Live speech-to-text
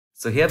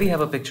So here we have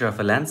a picture of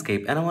a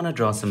landscape and I want to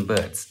draw some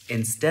birds.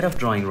 Instead of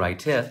drawing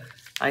right here,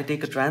 I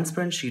take a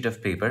transparent sheet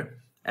of paper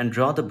and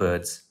draw the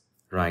birds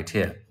right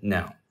here.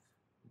 Now,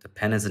 the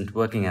pen isn't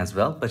working as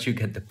well, but you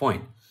get the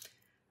point.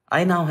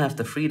 I now have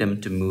the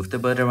freedom to move the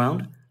bird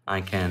around.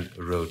 I can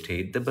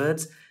rotate the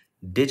birds.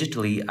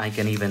 Digitally, I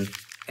can even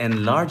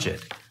enlarge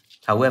it.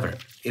 However,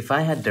 if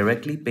I had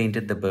directly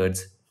painted the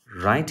birds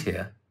right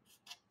here,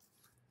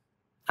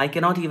 I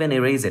cannot even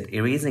erase it.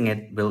 Erasing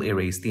it will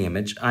erase the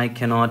image. I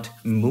cannot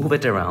move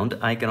it around.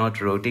 I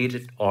cannot rotate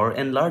it or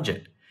enlarge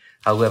it.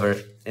 However,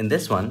 in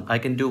this one, I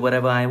can do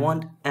whatever I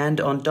want, and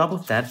on top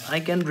of that, I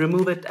can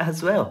remove it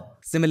as well.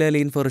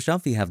 Similarly, in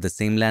Photoshop, we have the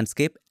same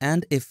landscape,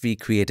 and if we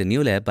create a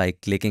new layer by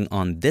clicking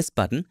on this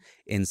button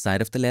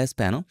inside of the layers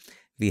panel,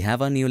 we have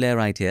our new layer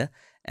right here,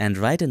 and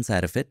right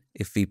inside of it,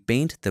 if we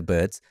paint the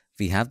birds,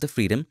 we have the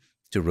freedom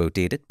to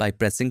rotate it by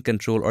pressing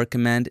Ctrl or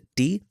Command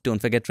T, don't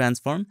forget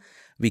transform.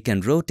 We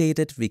can rotate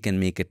it, we can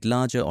make it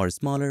larger or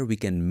smaller, we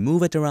can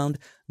move it around,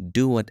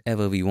 do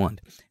whatever we want.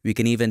 We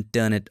can even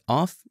turn it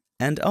off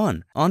and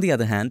on. On the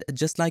other hand,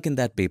 just like in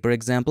that paper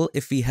example,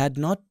 if we had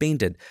not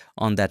painted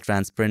on that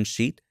transparent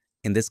sheet,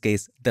 in this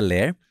case the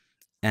layer,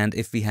 and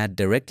if we had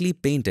directly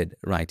painted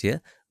right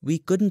here, we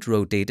couldn't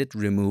rotate it,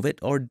 remove it,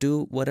 or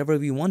do whatever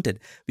we wanted.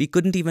 We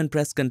couldn't even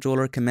press Ctrl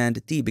or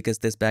Command T because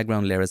this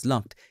background layer is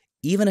locked.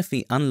 Even if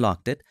we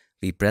unlocked it,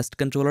 we pressed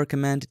Ctrl or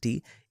Command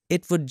T,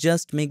 it would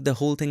just make the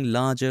whole thing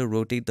larger,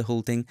 rotate the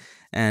whole thing,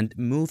 and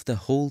move the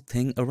whole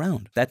thing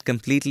around. That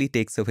completely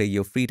takes away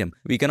your freedom.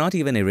 We cannot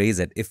even erase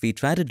it. If we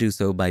try to do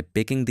so by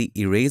picking the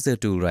eraser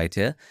tool right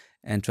here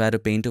and try to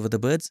paint over the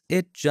birds,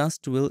 it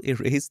just will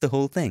erase the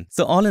whole thing.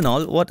 So all in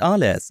all, what are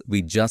layers?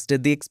 We just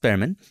did the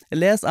experiment.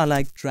 Layers are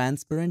like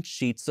transparent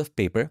sheets of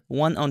paper,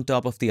 one on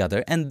top of the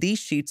other, and these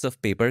sheets of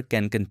paper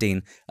can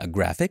contain a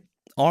graphic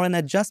or an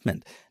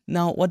adjustment.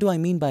 Now, what do I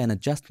mean by an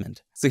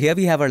adjustment? So here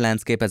we have our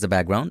landscape as a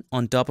background.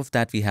 On top of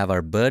that, we have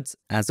our birds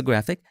as a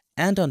graphic.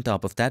 And on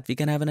top of that, we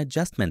can have an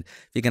adjustment.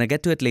 We're going to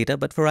get to it later,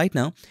 but for right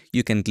now,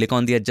 you can click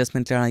on the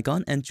adjustment layer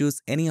icon and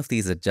choose any of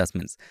these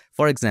adjustments.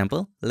 For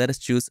example, let us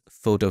choose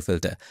photo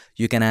filter.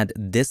 You can add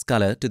this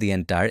color to the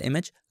entire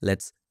image.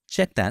 Let's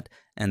check that.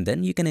 And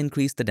then you can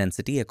increase the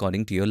density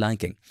according to your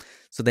liking.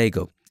 So there you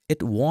go.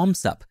 It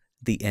warms up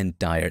the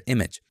entire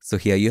image. So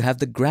here you have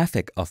the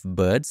graphic of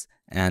birds,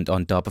 and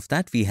on top of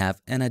that we have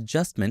an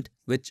adjustment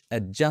which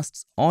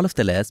adjusts all of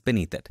the layers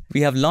beneath it.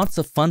 We have lots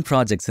of fun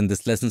projects in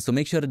this lesson, so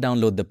make sure to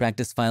download the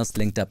practice files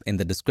linked up in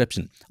the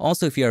description.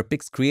 Also, if you're a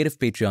Pix Creative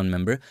Patreon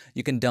member,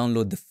 you can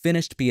download the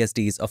finished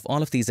PSDs of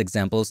all of these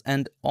examples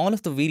and all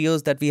of the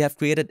videos that we have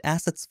created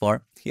assets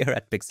for here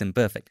at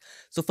PiXimperfect.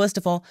 So first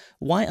of all,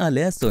 why are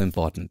layers so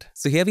important?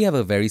 So here we have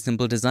a very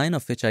simple design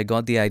of which I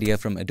got the idea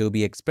from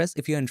Adobe Express.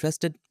 If you're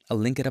interested, I'll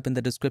link it up in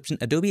the description.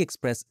 Adobe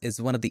Express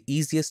is one of the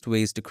easiest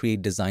ways to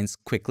create designs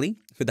quickly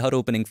without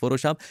opening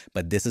Photoshop,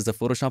 but this is a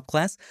Photoshop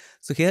class.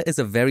 So here is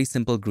a very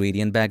simple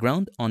gradient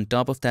background. On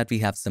top of that, we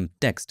have some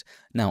text.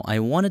 Now, I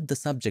wanted the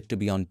subject to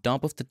be on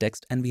top of the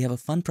text, and we have a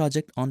fun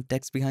project on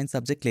text behind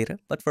subject later.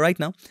 But for right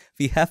now,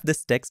 we have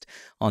this text.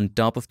 On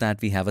top of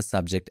that, we have a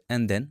subject,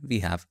 and then we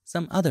have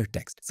some other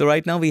text. So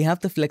right now, we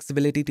have the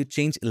flexibility to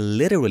change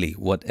literally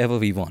whatever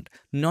we want,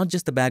 not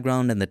just the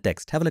background and the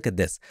text. Have a look at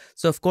this.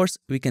 So of course,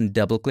 we can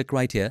double click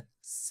right here,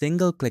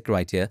 single click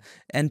right here,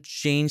 and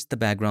change the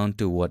background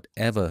to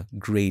whatever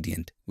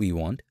gradient we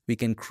want. We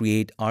can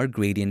create our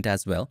gradient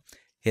as well.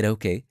 Hit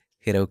OK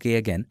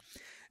again.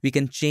 We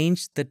can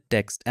change the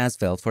text as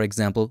well. For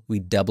example, we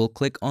double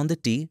click on the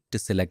T to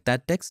select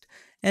that text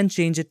and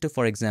change it to,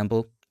 for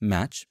example,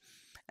 match.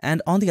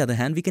 And on the other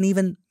hand, we can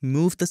even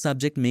move the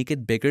subject, make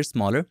it bigger,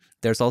 smaller.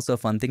 There's also a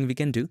fun thing we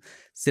can do.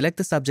 Select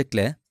the subject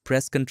layer,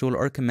 press Ctrl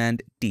or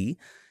Command T.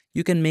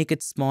 You can make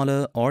it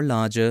smaller or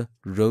larger,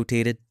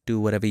 rotate it to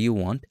whatever you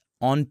want.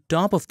 On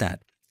top of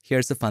that,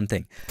 here's a fun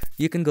thing.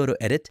 You can go to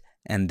Edit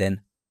and then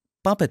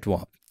Puppet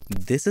Warp.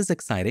 This is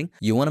exciting.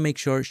 You want to make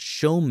sure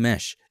Show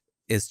Mesh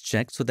is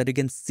checked so that you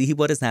can see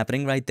what is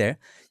happening right there.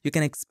 You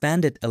can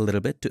expand it a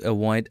little bit to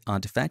avoid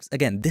artifacts.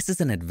 Again, this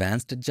is an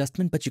advanced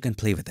adjustment, but you can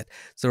play with it.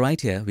 So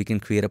right here, we can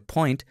create a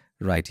point.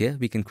 Right here,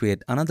 we can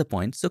create another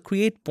point. So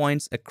create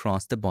points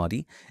across the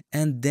body,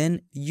 and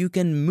then you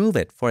can move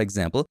it. For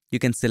example, you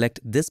can select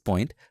this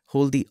point,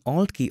 hold the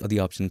Alt key or the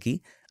Option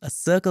key, a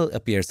circle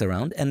appears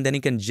around, and then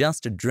you can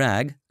just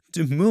drag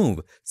to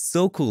move.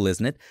 So cool,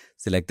 isn't it?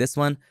 Select this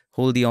one,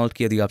 hold the Alt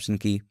key or the Option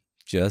key,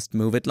 just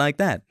move it like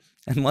that.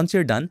 And once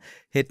you're done,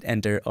 hit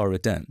enter or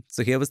return.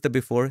 So here was the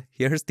before,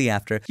 here's the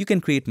after. You can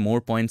create more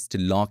points to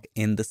lock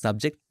in the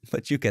subject,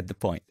 but you get the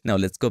point. Now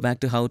let's go back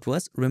to how it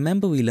was.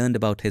 Remember, we learned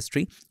about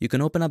history. You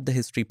can open up the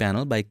history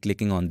panel by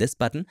clicking on this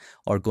button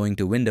or going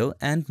to window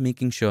and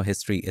making sure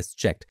history is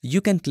checked. You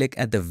can click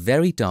at the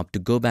very top to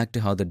go back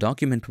to how the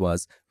document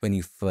was when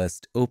you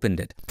first opened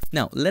it.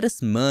 Now let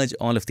us merge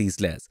all of these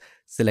layers.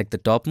 Select the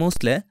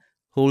topmost layer,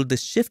 hold the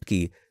Shift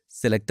key,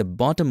 select the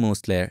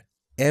bottommost layer.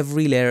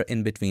 Every layer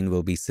in between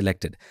will be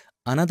selected.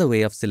 Another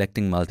way of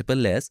selecting multiple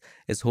layers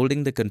is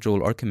holding the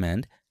Control or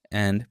Command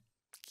and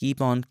keep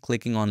on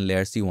clicking on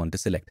layers you want to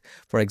select.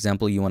 For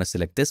example, you want to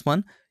select this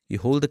one, you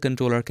hold the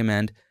Control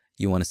command,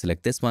 you want to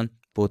select this one,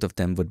 both of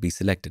them would be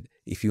selected.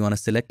 If you want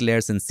to select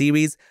layers in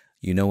series,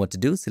 you know what to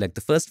do. Select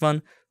the first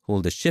one,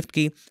 hold the Shift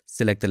key,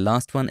 select the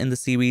last one in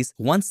the series.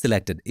 Once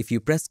selected, if you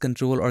press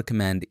Control or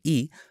Command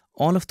E,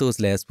 all of those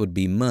layers would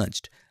be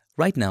merged.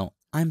 Right now,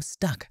 I'm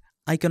stuck.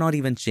 I cannot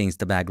even change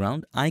the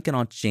background. I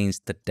cannot change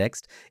the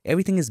text.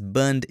 Everything is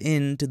burned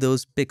into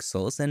those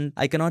pixels and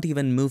I cannot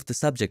even move the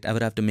subject. I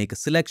would have to make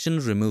a selection,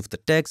 remove the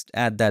text,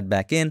 add that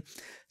back in.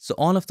 So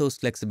all of those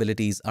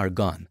flexibilities are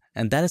gone.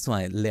 And that is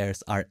why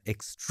layers are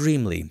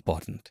extremely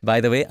important.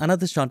 By the way,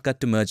 another shortcut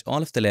to merge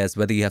all of the layers,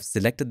 whether you have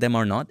selected them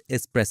or not,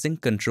 is pressing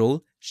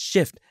Control,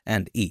 Shift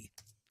and E.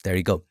 There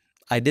you go.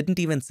 I didn't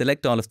even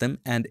select all of them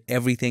and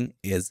everything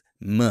is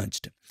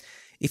merged.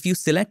 If you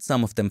select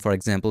some of them, for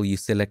example, you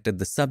selected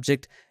the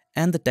subject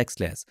and the text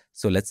layers.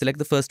 So let's select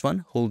the first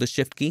one, hold the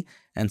Shift key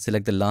and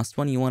select the last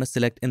one you want to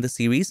select in the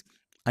series.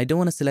 I don't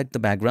want to select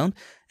the background,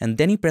 and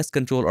then you press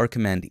Control or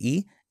Command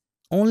E.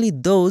 Only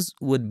those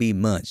would be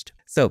merged.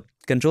 So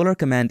Control or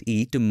Command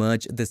E to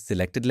merge the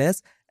selected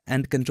layers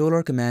and Control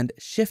or Command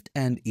Shift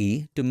and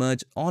E to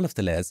merge all of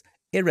the layers,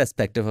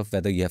 irrespective of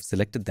whether you have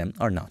selected them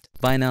or not.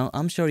 By now,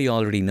 I'm sure you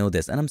already know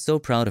this and I'm so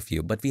proud of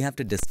you, but we have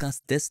to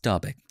discuss this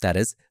topic, that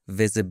is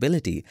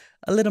visibility,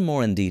 a little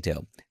more in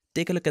detail.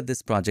 Take a look at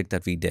this project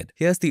that we did.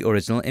 Here's the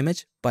original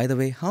image. By the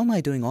way, how am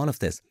I doing all of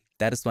this?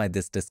 That is why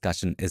this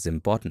discussion is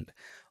important.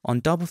 On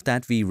top of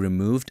that, we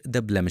removed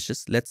the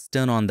blemishes. Let's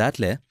turn on that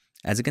layer.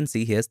 As you can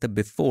see, here's the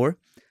before.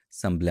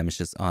 Some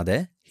blemishes are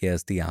there.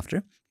 Here's the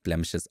after.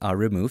 Blemishes are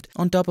removed.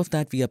 On top of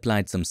that, we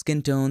applied some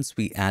skin tones.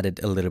 We added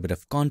a little bit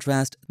of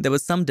contrast. There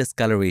was some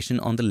discoloration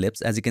on the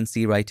lips, as you can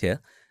see right here.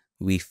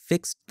 We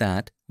fixed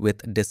that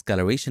with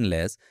discoloration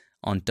layers.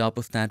 On top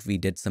of that, we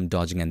did some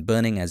dodging and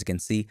burning. As you can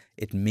see,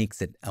 it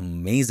makes it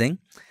amazing.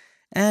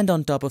 And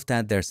on top of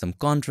that, there's some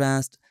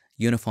contrast,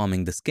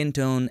 uniforming the skin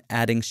tone,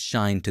 adding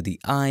shine to the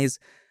eyes,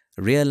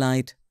 rear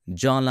light,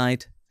 jaw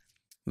light.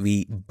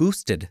 We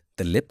boosted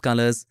the lip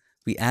colors.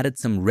 We added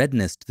some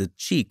redness to the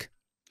cheek.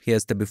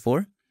 Here's the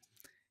before.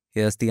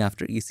 Here's the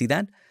after, you see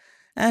that?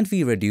 And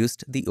we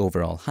reduced the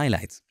overall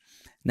highlights.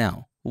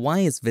 Now, why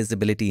is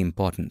visibility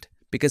important?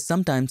 Because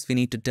sometimes we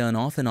need to turn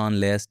off and on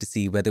layers to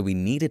see whether we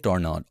need it or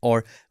not,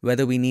 or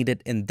whether we need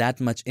it in that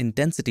much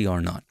intensity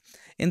or not.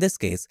 In this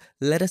case,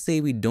 let us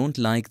say we don't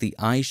like the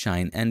eye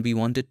shine and we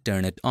want to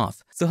turn it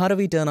off. So how do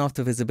we turn off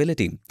the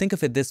visibility? Think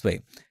of it this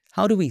way.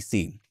 How do we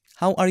see?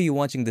 How are you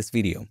watching this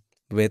video?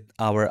 With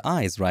our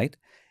eyes, right?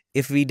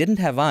 If we didn't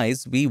have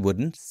eyes, we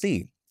wouldn't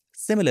see.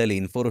 Similarly,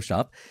 in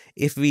Photoshop,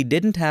 if we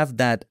didn't have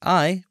that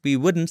eye, we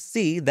wouldn't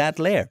see that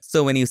layer.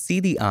 So when you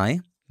see the eye,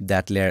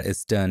 that layer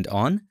is turned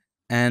on,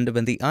 and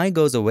when the eye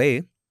goes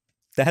away,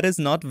 that is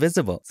not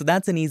visible. So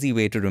that's an easy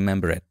way to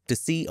remember it, to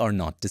see or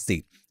not to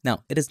see.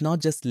 Now, it is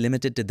not just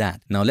limited to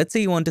that. Now, let's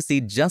say you want to see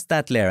just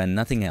that layer and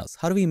nothing else.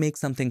 How do we make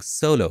something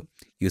solo?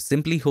 You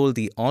simply hold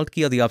the Alt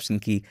key or the Option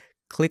key,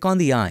 click on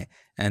the eye,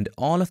 and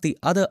all of the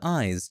other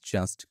eyes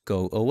just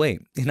go away.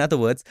 In other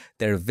words,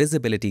 their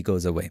visibility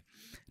goes away.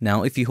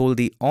 Now, if you hold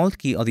the Alt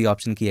key or the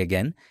Option key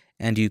again,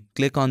 and you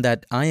click on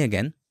that eye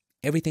again,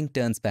 everything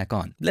turns back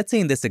on. Let's say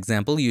in this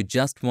example, you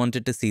just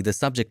wanted to see the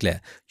subject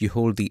layer. You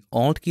hold the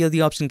Alt key or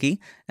the Option key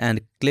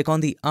and click on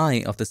the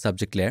eye of the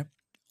subject layer.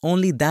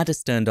 Only that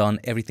is turned on,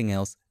 everything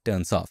else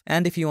turns off.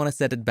 And if you want to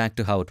set it back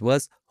to how it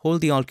was,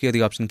 hold the Alt key or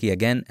the Option key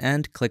again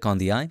and click on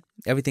the eye.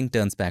 Everything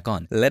turns back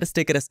on. Let us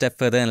take it a step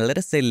further and let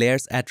us say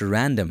layers at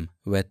random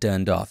were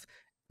turned off.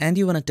 And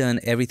you want to turn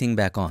everything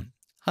back on.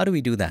 How do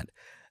we do that?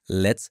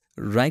 Let's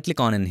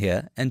right-click on in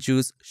here and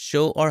choose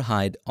Show or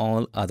Hide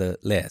All Other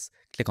Layers.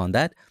 Click on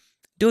that.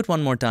 Do it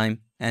one more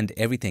time and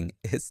everything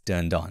is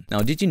turned on.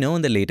 Now, did you know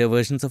in the later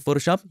versions of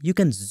Photoshop, you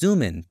can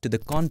zoom in to the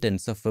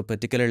contents of a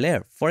particular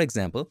layer? For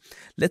example,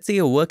 let's say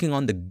you're working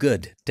on the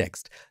good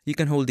text. You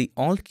can hold the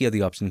Alt key or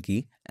the Option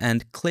key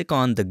and click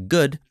on the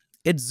good.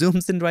 It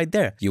zooms in right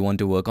there. You want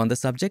to work on the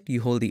subject,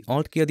 you hold the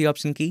Alt key or the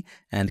Option key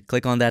and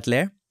click on that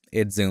layer.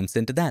 It zooms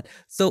into that.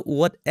 So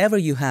whatever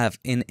you have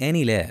in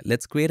any layer,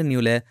 let's create a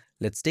new layer.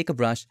 Let's take a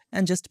brush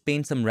and just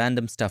paint some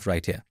random stuff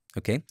right here.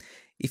 Okay.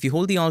 If you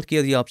hold the Alt key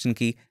or the Option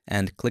key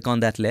and click on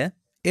that layer,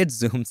 it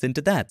zooms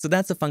into that. So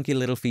that's a funky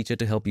little feature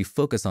to help you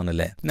focus on a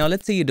layer. Now,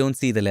 let's say you don't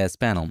see the layers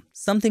panel.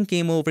 Something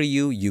came over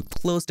you, you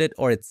closed it,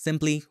 or it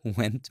simply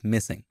went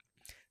missing.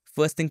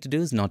 First thing to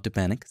do is not to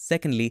panic.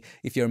 Secondly,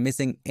 if you're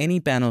missing any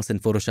panels in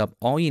Photoshop,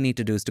 all you need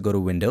to do is to go to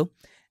Window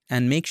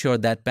and make sure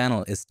that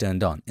panel is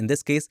turned on. In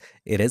this case,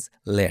 it is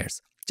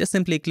Layers. Just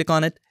simply click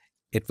on it.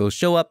 It will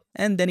show up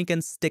and then you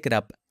can stick it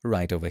up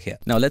right over here.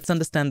 Now let's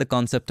understand the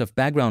concept of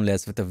background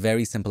layers with a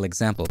very simple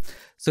example.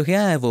 So here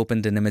I have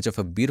opened an image of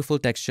a beautiful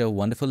texture,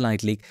 wonderful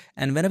light leak,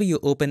 and whenever you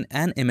open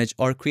an image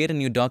or create a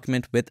new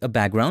document with a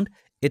background,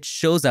 it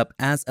shows up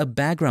as a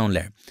background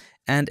layer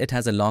and it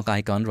has a lock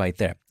icon right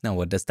there. Now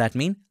what does that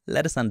mean?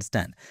 Let us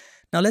understand.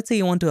 Now let's say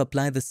you want to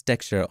apply this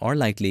texture or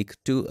light leak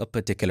to a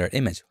particular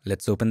image.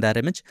 Let's open that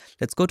image.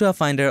 Let's go to our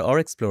Finder or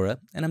Explorer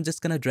and I'm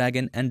just going to drag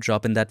in and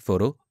drop in that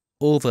photo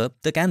over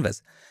the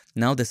canvas.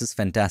 Now this is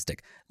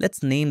fantastic.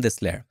 Let's name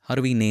this layer. How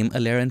do we name a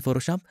layer in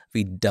Photoshop?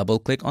 We double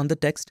click on the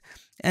text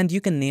and you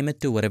can name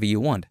it to whatever you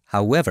want.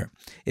 However,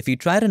 if you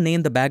try to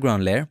name the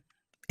background layer,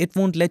 it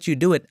won't let you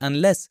do it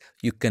unless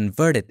you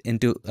convert it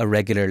into a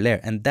regular layer.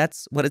 And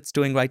that's what it's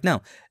doing right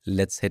now.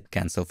 Let's hit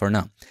cancel for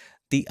now.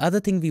 The other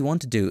thing we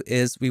want to do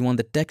is we want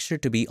the texture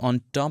to be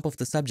on top of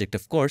the subject,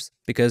 of course,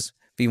 because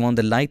we want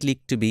the light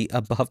leak to be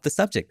above the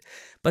subject.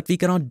 But we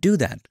cannot do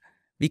that.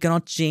 We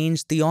cannot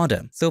change the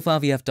order. So far,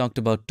 we have talked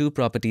about two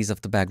properties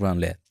of the background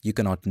layer. You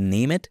cannot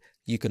name it.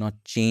 You cannot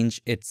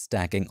change its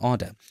stacking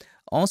order.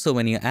 Also,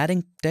 when you're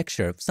adding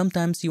texture,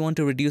 sometimes you want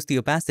to reduce the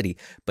opacity,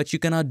 but you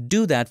cannot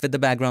do that with the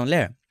background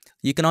layer.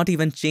 You cannot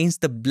even change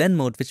the blend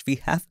mode, which we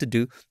have to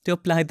do to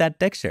apply that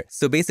texture.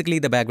 So basically,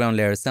 the background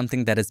layer is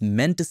something that is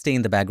meant to stay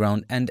in the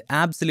background and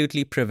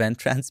absolutely prevent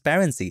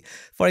transparency.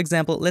 For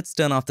example, let's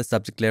turn off the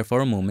subject layer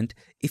for a moment.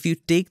 If you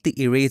take the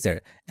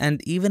eraser,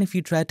 and even if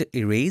you try to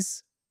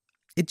erase,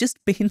 it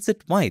just paints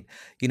it white.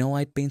 You know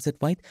why it paints it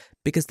white?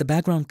 Because the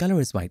background color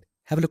is white.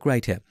 Have a look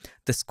right here.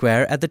 The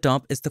square at the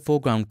top is the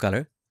foreground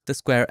color. The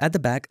square at the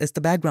back is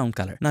the background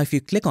color. Now, if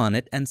you click on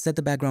it and set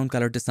the background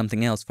color to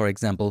something else, for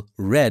example,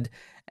 red,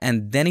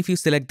 and then if you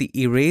select the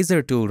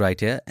eraser tool right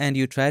here and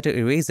you try to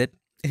erase it,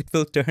 it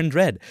will turn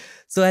red.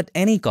 So at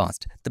any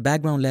cost, the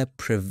background layer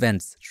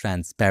prevents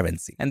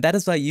transparency. And that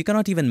is why you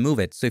cannot even move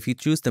it. So if you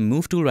choose the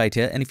move tool right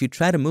here, and if you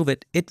try to move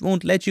it, it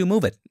won't let you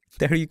move it.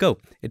 There you go.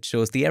 It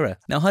shows the error.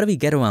 Now, how do we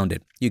get around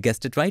it? You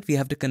guessed it right. We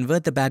have to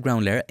convert the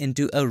background layer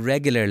into a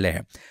regular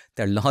layer.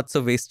 There are lots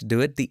of ways to do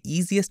it. The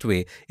easiest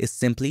way is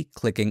simply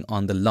clicking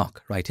on the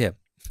lock right here.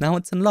 Now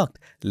it's unlocked.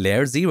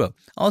 Layer 0.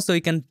 Also,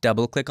 you can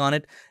double click on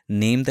it,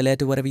 name the layer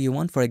to whatever you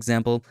want. For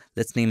example,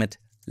 let's name it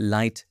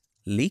light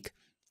leak.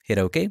 Hit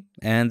OK,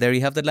 and there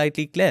you have the light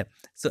leak layer.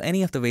 So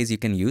any of the ways you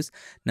can use.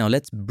 Now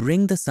let's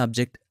bring the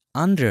subject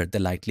under the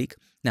light leak.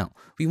 Now,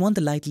 we want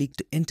the light leak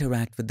to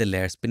interact with the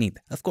layers beneath.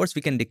 Of course,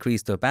 we can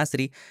decrease the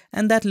opacity,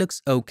 and that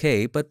looks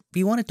okay, but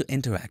we want it to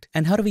interact.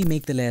 And how do we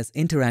make the layers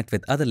interact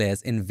with other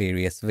layers in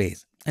various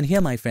ways? And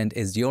here, my friend,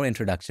 is your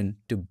introduction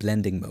to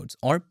blending modes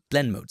or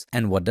blend modes.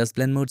 And what does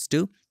blend modes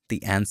do?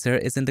 The answer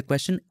is in the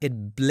question.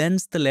 It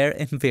blends the layer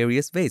in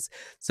various ways.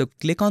 So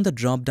click on the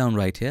drop down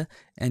right here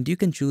and you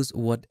can choose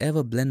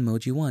whatever blend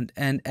mode you want.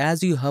 And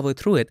as you hover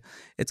through it,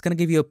 it's going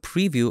to give you a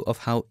preview of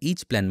how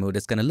each blend mode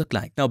is going to look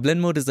like. Now,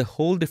 blend mode is a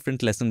whole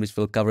different lesson which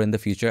we'll cover in the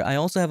future. I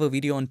also have a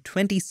video on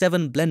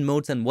 27 blend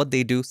modes and what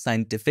they do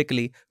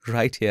scientifically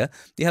right here.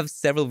 We have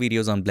several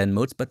videos on blend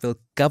modes, but we'll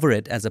cover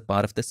it as a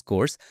part of this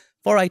course.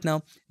 For right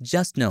now,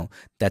 just know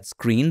that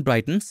screen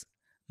brightens,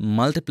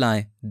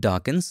 multiply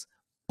darkens,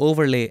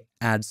 overlay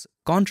adds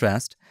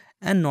contrast,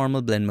 and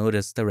normal blend mode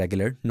is the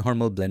regular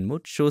normal blend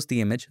mode, shows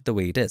the image the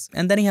way it is.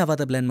 And then you have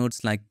other blend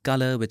modes like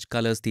color, which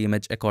colors the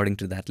image according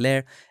to that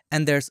layer,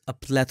 and there's a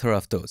plethora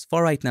of those.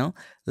 For right now,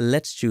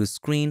 let's choose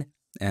screen,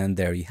 and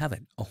there you have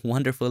it, a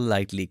wonderful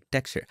light leak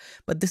texture.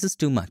 But this is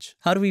too much.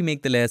 How do we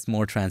make the layers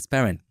more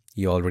transparent?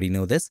 You already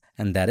know this,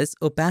 and that is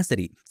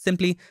opacity.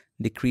 Simply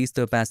decrease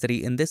the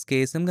opacity. In this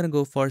case, I'm going to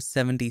go for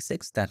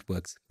 76. That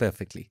works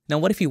perfectly. Now,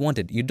 what if you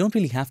wanted? You don't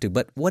really have to,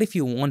 but what if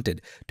you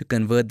wanted to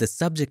convert the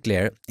subject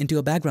layer into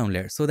a background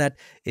layer so that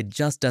it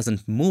just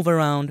doesn't move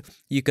around?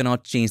 You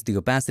cannot change the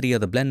opacity or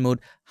the blend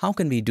mode. How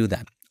can we do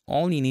that?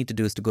 All you need to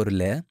do is to go to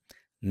Layer,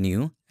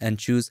 New, and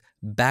choose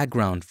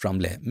Background from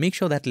Layer. Make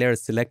sure that layer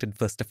is selected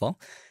first of all.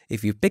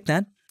 If you pick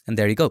that, and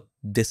there you go.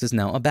 This is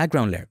now a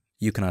background layer.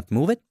 You cannot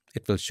move it.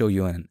 It will show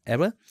you an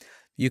error.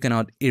 You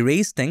cannot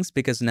erase things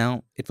because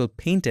now it will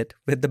paint it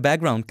with the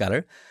background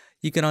color.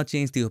 You cannot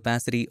change the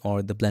opacity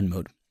or the blend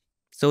mode.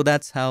 So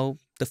that's how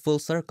the full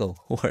circle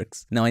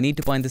works. Now I need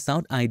to point this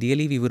out.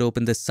 Ideally, we would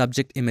open the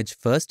subject image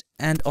first,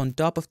 and on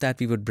top of that,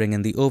 we would bring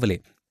in the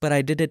overlay. But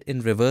I did it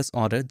in reverse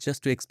order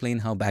just to explain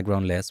how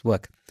background layers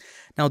work.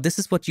 Now this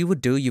is what you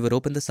would do. You would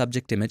open the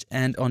subject image,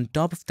 and on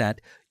top of that,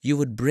 you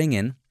would bring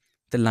in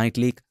the light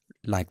leak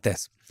like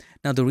this.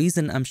 Now the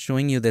reason I'm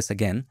showing you this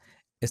again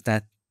is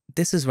that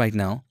this is right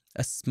now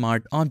a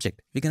smart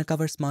object. We're going to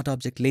cover smart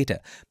object later,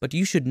 but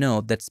you should know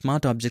that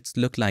smart objects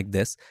look like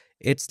this.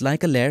 It's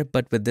like a layer,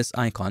 but with this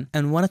icon.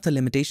 And one of the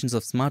limitations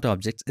of smart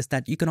objects is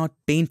that you cannot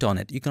paint on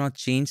it. You cannot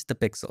change the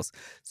pixels.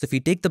 So if you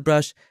take the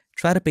brush,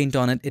 try to paint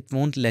on it, it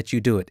won't let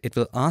you do it. It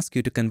will ask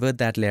you to convert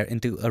that layer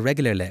into a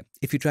regular layer.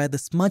 If you try the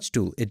smudge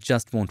tool, it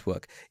just won't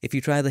work. If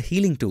you try the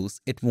healing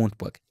tools, it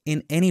won't work.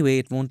 In any way,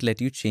 it won't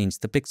let you change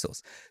the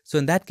pixels. So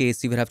in that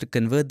case, you would have to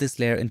convert this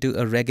layer into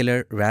a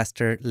regular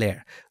raster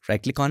layer.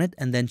 Right click on it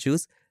and then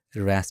choose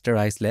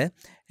rasterize layer,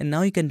 and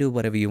now you can do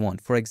whatever you want.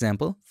 For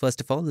example,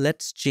 first of all,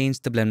 let's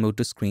change the blend mode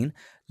to screen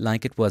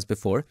like it was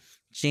before.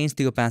 Change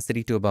the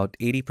opacity to about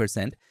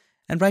 80%.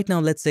 And right now,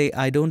 let's say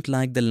I don't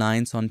like the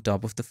lines on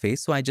top of the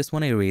face, so I just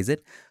want to erase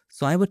it.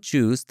 So I would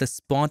choose the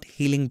spot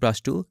healing brush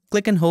tool.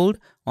 Click and hold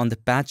on the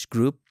patch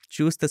group.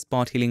 Choose the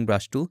spot healing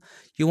brush tool.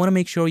 You want to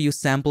make sure you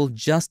sample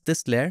just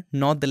this layer,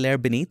 not the layer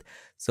beneath.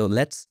 So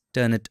let's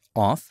turn it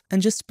off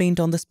and just paint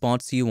on the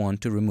spots you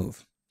want to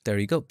remove. There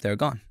you go. They're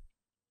gone.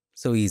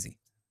 So easy.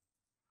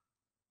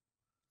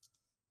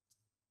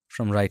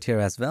 from right here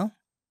as well.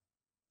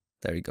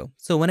 There you go.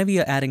 So whenever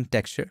you're adding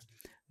texture,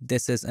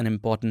 this is an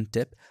important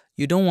tip.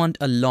 You don't want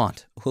a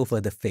lot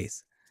over the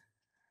face.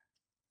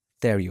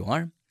 There you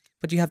are.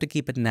 But you have to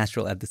keep it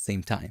natural at the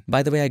same time.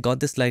 By the way, I got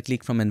this light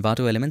leak from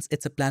Envato Elements.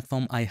 It's a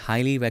platform I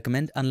highly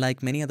recommend.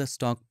 Unlike many other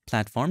stock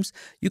platforms,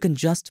 you can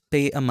just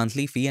pay a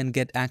monthly fee and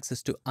get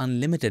access to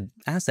unlimited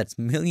assets,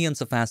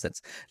 millions of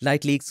assets.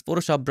 Light leaks,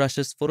 Photoshop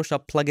brushes,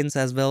 Photoshop plugins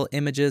as well,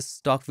 images,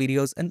 stock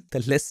videos, and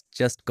the list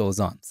just goes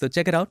on. So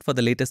check it out. For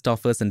the latest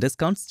offers and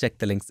discounts, check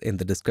the links in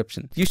the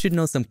description. You should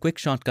know some quick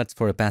shortcuts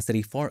for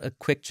opacity for a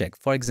quick check.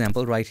 For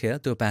example, right here,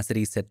 the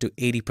opacity is set to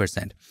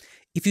 80%.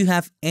 If you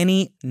have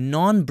any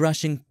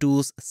non-brushing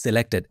tools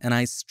selected, and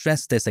I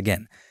stress this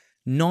again,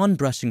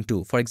 non-brushing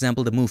tool, for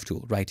example, the move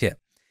tool right here.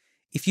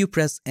 If you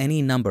press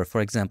any number,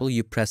 for example,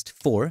 you pressed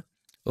 4,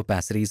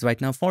 opacity is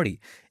right now 40.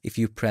 If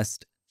you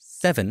pressed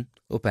 7,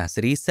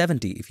 opacity is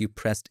 70. If you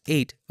pressed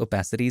 8,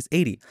 opacity is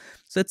 80.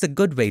 So it's a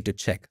good way to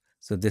check.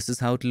 So this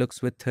is how it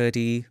looks with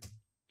 30,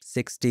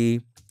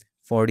 60,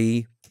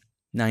 40,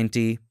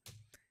 90.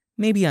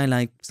 Maybe I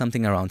like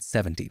something around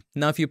 70.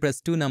 Now, if you press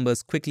two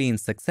numbers quickly in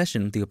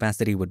succession, the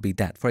opacity would be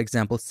that. For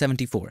example,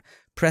 74.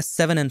 Press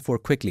 7 and 4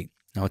 quickly.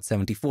 Now it's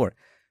 74.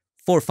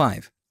 4,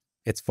 5.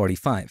 It's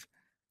 45.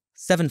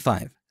 7,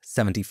 5.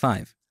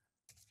 75.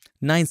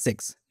 9,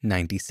 6.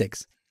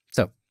 96.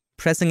 So,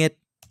 pressing it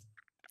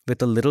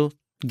with a little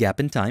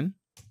gap in time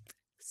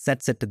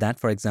sets it to that.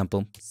 For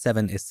example,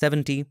 7 is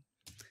 70.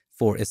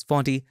 4 is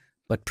 40.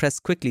 But press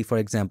quickly, for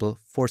example,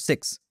 4,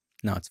 6.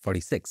 Now it's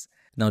 46.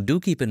 Now do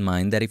keep in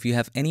mind that if you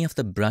have any of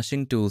the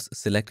brushing tools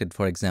selected,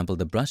 for example,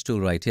 the brush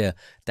tool right here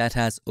that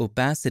has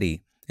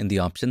opacity in the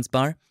options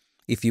bar,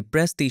 if you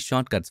press these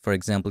shortcuts, for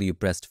example, you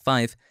pressed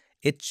 5,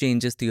 it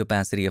changes the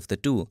opacity of the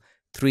tool.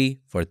 3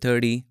 for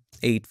 30,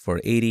 8 for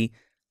 80,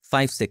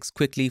 5, 6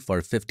 quickly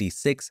for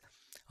 56.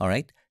 All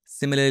right.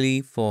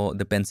 Similarly, for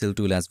the pencil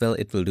tool as well,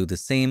 it will do the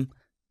same.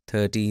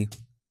 30,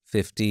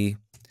 50,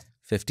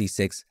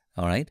 56.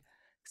 All right.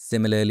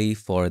 Similarly,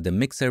 for the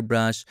mixer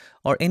brush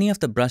or any of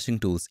the brushing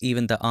tools,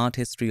 even the art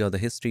history or the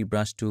history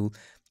brush tool,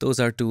 those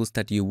are tools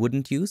that you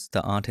wouldn't use,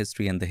 the art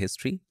history and the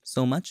history,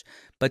 so much.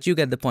 But you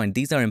get the point.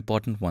 These are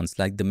important ones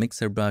like the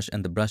mixer brush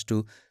and the brush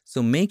tool.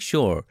 So make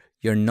sure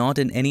you're not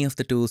in any of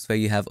the tools where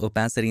you have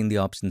opacity in the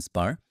options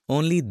bar.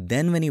 Only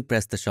then when you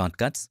press the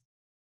shortcuts,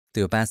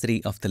 the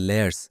opacity of the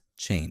layers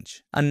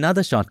change.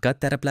 Another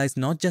shortcut that applies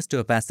not just to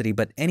opacity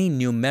but any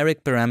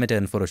numeric parameter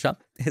in Photoshop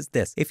is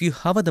this. If you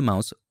hover the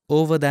mouse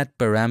over that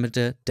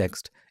parameter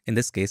text, in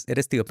this case it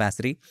is the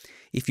opacity,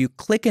 if you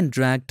click and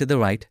drag to the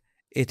right,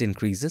 it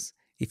increases.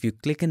 If you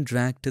click and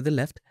drag to the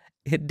left,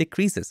 it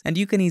decreases. And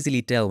you can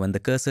easily tell when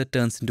the cursor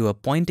turns into a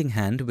pointing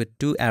hand with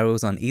two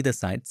arrows on either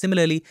side.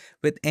 Similarly,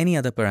 with any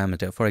other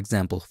parameter, for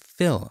example,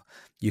 fill,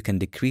 you can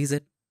decrease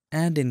it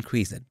and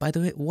increase it. By the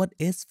way, what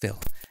is fill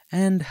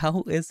and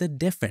how is it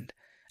different?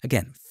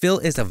 Again, fill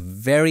is a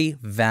very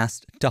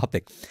vast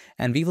topic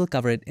and we will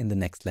cover it in the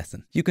next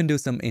lesson. You can do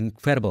some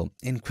incredible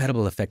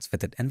effects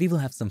with it and we will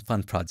have some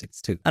fun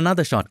projects too.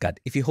 Another shortcut,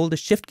 if you hold the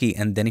shift key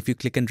and then if you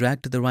click and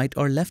drag to the right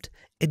or left,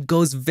 it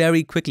goes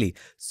very quickly.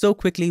 So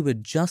quickly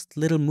with just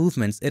little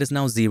movements, it is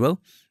now 0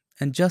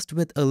 and just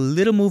with a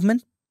little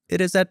movement, it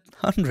is at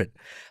 100.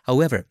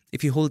 However,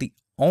 if you hold the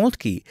Alt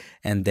key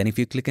and then if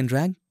you click and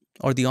drag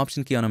or the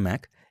Option key on a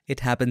Mac,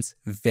 it happens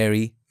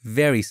very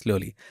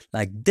slowly.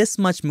 Like this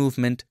much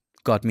movement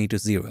got me to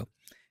 0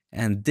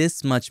 and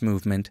this much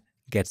movement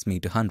gets me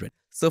to 100.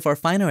 So for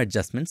finer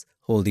adjustments,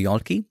 hold the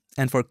Alt key,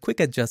 and for quick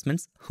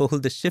adjustments,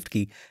 hold the Shift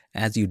key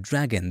as you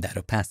drag in that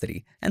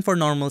opacity. And for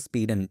normal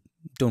speed, and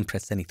don't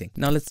press anything.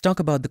 Now let's talk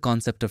about the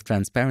concept of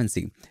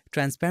transparency.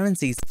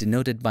 Transparency is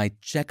denoted by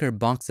checker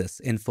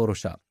boxes in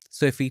Photoshop.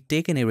 So if we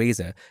take an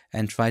eraser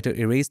and try to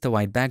erase the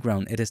white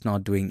background, it is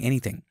not doing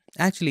anything.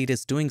 Actually, it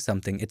is doing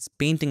something. It's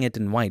painting it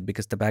in white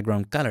because the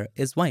background color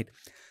is white.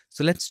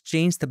 So let's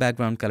change the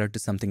background color to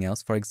something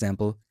else, for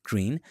example,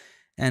 green.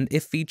 And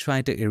if we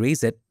try to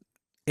erase it,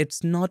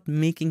 it's not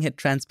making it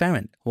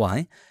transparent.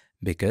 Why?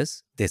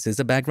 Because this is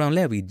a background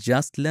layer. We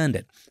just learned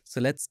it. So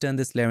let's turn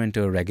this layer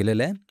into a regular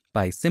layer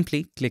by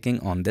simply clicking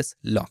on this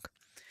lock.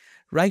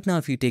 Right now,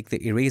 if you take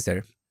the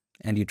eraser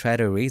and you try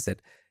to erase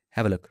it,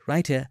 have a look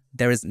right here.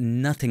 There is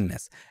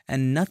nothingness,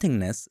 and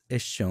nothingness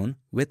is shown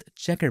with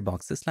checker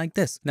boxes like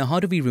this. Now, how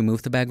do we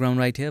remove the background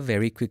right here?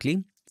 Very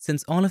quickly.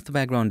 Since all of the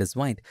background is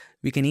white,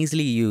 we can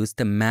easily use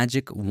the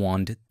magic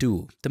wand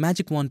tool. The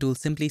magic wand tool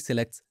simply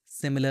selects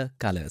similar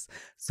colors.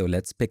 So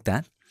let's pick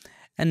that.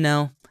 And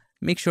now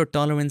make sure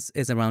tolerance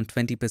is around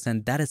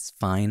 20%. That is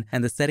fine.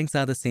 And the settings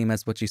are the same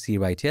as what you see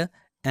right here.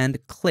 And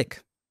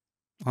click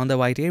on the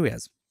white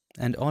areas.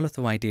 And all of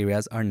the white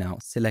areas are now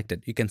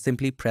selected. You can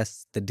simply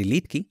press the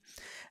delete key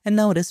and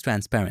now it is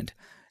transparent.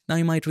 Now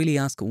you might really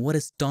ask, what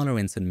is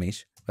tolerance in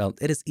Mesh? Well,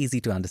 it is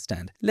easy to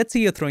understand. Let's say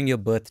you're throwing your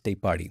birthday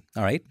party,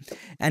 all right?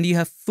 And you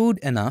have food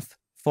enough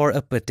for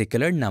a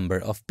particular number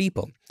of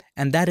people.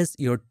 And that is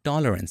your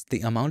tolerance.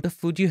 The amount of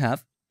food you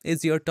have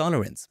is your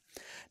tolerance.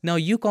 Now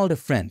you called a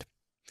friend.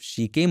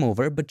 She came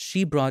over, but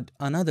she brought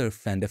another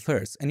friend of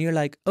hers. And you're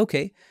like,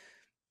 okay,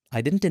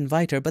 I didn't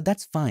invite her, but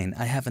that's fine.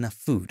 I have enough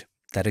food.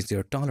 That is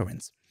your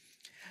tolerance.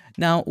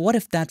 Now, what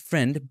if that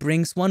friend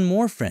brings one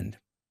more friend?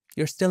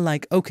 You're still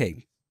like,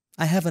 okay,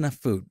 I have enough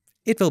food.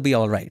 It will be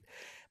all right.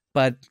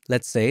 But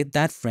let's say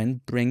that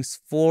friend brings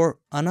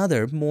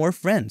another more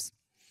friends.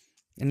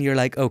 And you're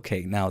like,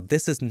 okay, now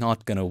this is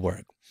not going to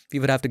work. We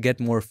would have to get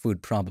more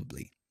food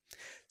probably.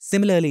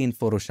 Similarly, in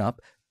Photoshop,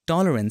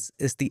 tolerance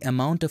is the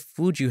amount of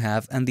food you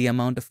have and the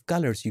amount of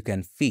colors you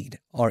can feed,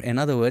 or in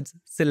other words,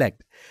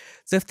 select.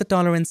 So if the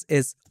tolerance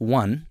is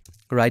 1,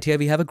 right here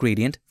we have a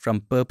gradient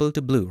from purple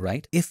to blue,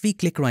 right? If we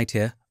click right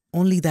here,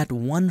 only that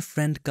one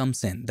friend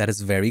comes in that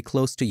is very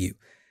close to you.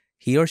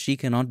 He or she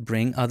cannot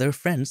bring other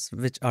friends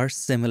which are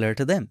similar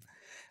to them.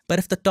 But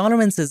if the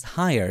tolerance is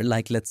higher,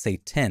 like let's say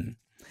 10,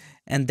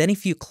 and then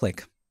if you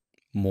click,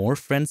 more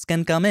friends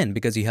can come in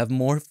because you have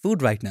more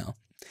food right now.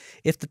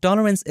 If the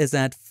tolerance is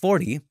at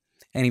 40,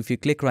 and if you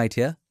click right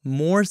here,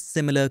 more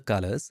similar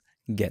colors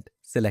get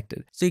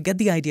selected. So you get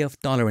the idea of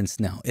tolerance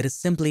now. It is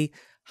simply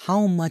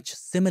how much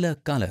similar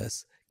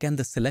colors can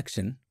the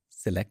selection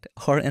select,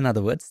 or in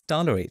other words,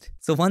 tolerate.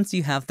 So once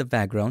you have the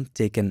background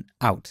taken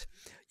out,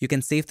 you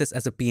can save this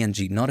as a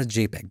PNG, not a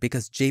JPEG,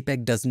 because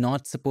JPEG does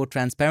not support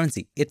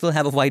transparency. It will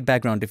have a white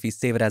background if you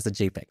save it as a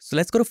JPEG. So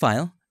let's go to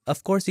File.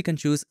 Of course, you can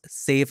choose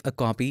Save a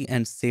Copy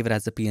and save it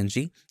as a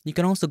PNG. You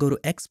can also go to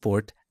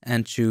Export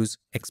and choose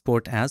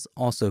Export As,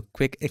 also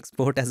Quick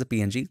Export as a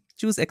PNG.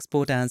 Choose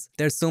Export As.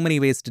 There's so many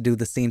ways to do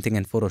the same thing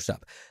in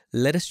Photoshop.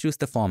 Let us choose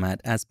the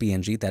format as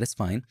PNG, that is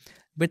fine.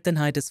 Width and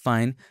height is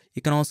fine.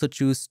 You can also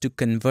choose to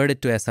convert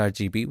it to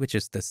sRGB, which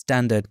is the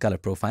standard color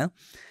profile,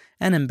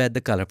 and embed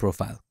the color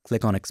profile.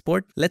 Click on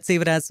Export. Let's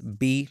save it as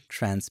Be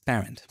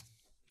Transparent.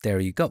 There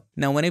you go.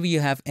 Now, whenever you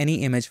have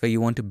any image where you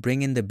want to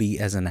bring in the bee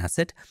as an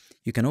asset,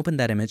 you can open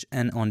that image,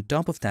 and on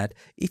top of that,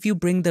 if you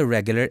bring the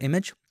regular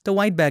image, the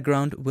white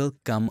background will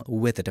come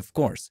with it, of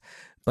course.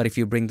 But if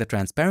you bring the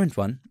transparent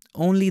one,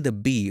 only the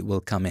bee will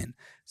come in.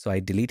 So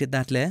I deleted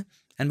that layer,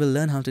 and we'll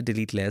learn how to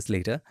delete layers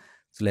later.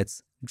 So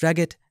let's drag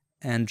it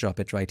and drop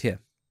it right here.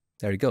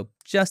 There you go.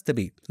 Just the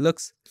bee.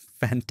 Looks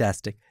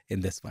fantastic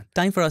in this one.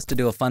 Time for us to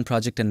do a fun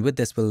project, and with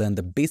this we'll learn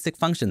the basic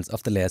functions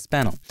of the layers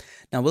panel.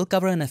 Now we'll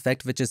cover an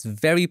effect which is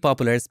very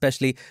popular,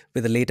 especially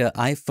with the later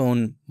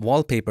iPhone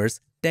wallpapers,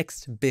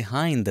 text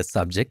behind the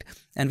subject,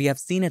 and we have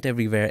seen it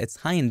everywhere. It's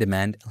high in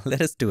demand.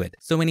 Let us do it.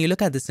 So when you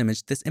look at this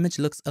image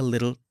looks a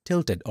little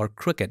tilted or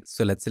crooked.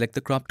 So let's select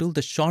the crop tool,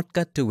 the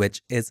shortcut to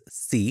which is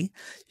C.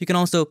 You can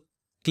also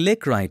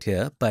click right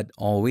here, but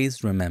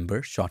always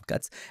remember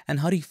shortcuts. And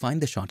how do you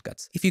find the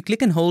shortcuts? If you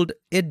click and hold,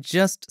 it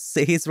just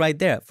says right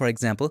there. For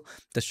example,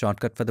 the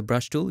shortcut for the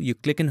brush tool, you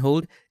click and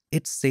hold,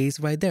 it says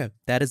right there.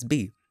 That is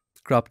B.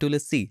 Crop tool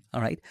is C. All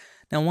right.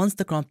 Now, once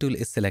the crop tool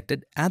is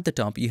selected, at the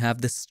top, you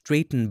have the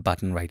straighten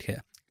button right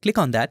here. Click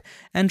on that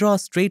and draw a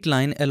straight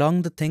line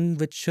along the thing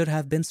which should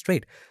have been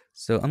straight.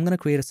 So I'm going to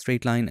create a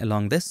straight line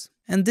along this,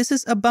 and this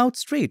is about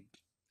straight.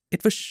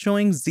 It was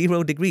showing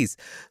 0 degrees.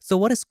 So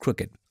what is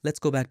crooked? Let's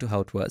go back to how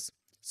it was.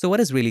 So what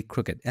is really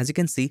crooked? As you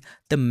can see,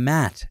 the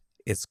matte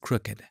is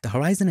crooked. The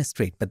horizon is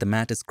straight, but the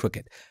matte is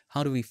crooked.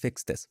 How do we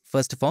fix this?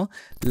 First of all,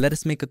 let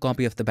us make a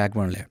copy of the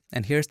background layer.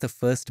 And here's the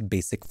first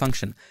basic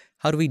function.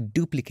 How do we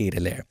duplicate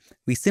a layer?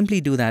 We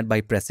simply do that by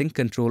pressing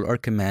Ctrl or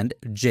Command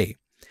J.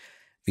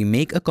 We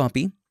make a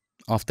copy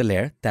of the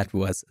layer that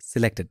was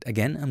selected.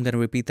 Again, I'm going to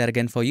repeat that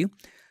again for you.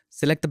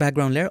 Select the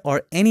background layer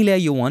or any layer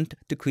you want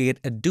to create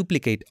a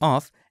duplicate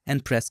of,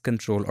 and press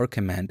Ctrl or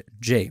Command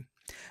J.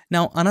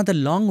 Now, another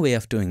long way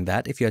of doing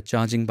that, if you're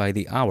charging by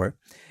the hour,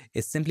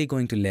 is simply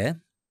going to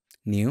Layer,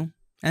 New,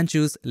 and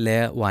choose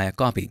Layer via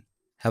Copy.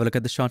 Have a look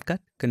at the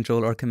shortcut,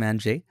 Ctrl or Command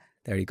J.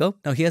 There you go.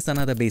 Now, here's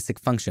another basic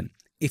function.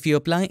 If you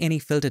apply any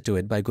filter to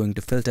it by going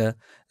to Filter,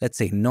 let's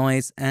say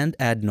Noise, and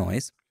add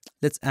Noise,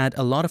 let's add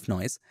a lot of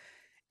noise,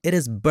 it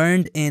is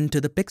burned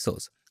into the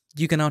pixels.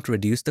 You cannot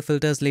reduce the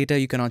filters later,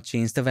 you cannot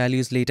change the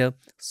values later,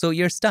 so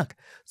you're stuck.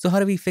 So how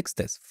do we fix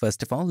this?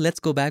 First of all, let's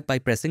go back by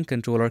pressing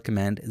Ctrl or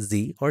Command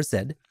Z or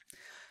Z.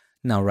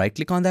 Now right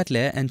click on that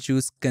layer and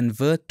choose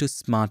Convert to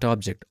Smart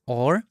Object,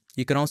 or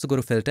you can also go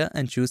to Filter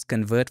and choose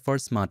Convert for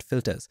Smart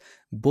Filters.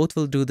 Both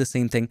will do the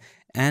same thing,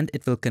 and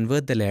it will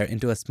convert the layer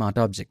into a smart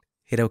object.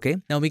 Hit OK.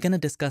 Now we're going to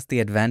discuss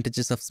the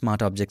advantages of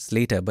smart objects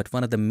later, but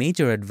one of the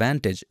major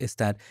advantage is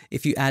that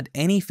if you add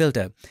any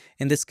filter,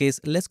 in this case,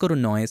 let's go to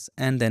Noise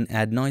and then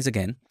add Noise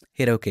again,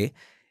 hit OK,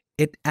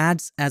 it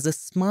adds as a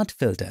smart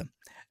filter.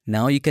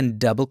 Now you can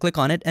double click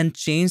on it and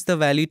change the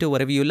value to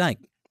whatever you like.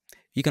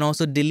 You can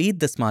also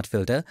delete the smart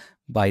filter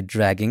by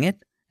dragging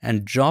it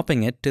and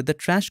dropping it to the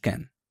trash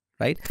can,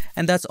 right?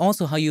 And that's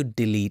also how you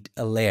delete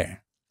a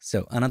layer.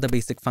 So another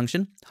basic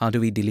function, how do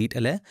we delete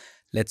a layer?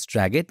 Let's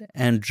drag it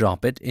and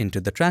drop it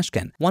into the trash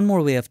can. One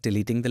more way of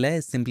deleting the layer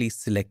is simply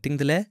selecting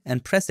the layer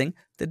and pressing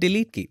the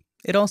delete key.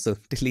 It also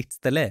deletes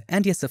the layer.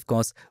 And yes, of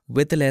course,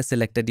 with the layer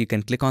selected, you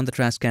can click on the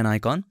trash can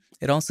icon.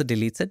 It also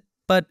deletes it,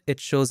 but it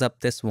shows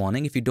up this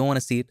warning. If you don't want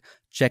to see it,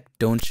 check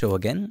Don't Show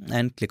Again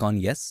and click on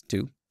Yes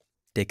to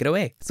take it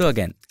away. So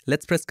again,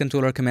 let's press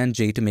Ctrl or Command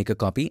J to make a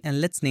copy,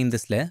 and let's name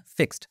this layer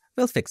Fixed.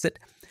 We'll fix it.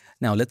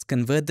 Now let's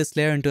convert this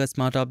layer into a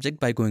smart object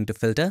by going to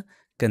Filter,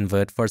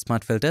 Convert for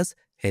Smart Filters,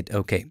 hit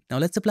OK. Now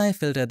let's apply a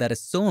filter that is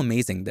so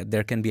amazing that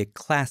there can be a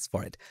class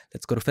for it.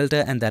 Let's go to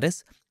Filter, and that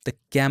is the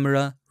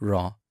Camera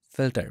Raw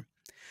Filter.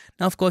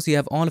 Now, of course, you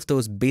have all of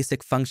those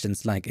basic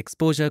functions like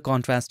exposure,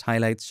 contrast,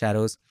 highlights,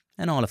 shadows,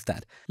 and all of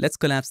that. Let's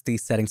collapse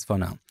these settings for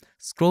now.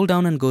 Scroll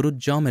down and go to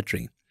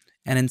Geometry.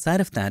 And inside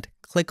of that,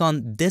 click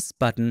on this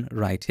button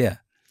right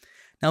here.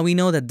 Now we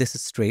know that this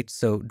is straight,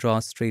 so draw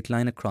a straight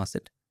line across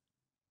it.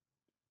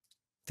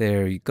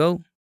 There you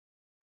go.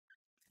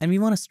 And we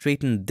want to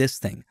straighten this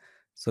thing.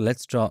 So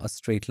let's draw a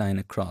straight line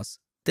across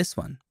this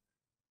one.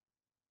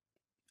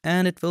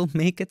 And it will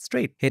make it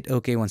straight. Hit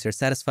OK once you're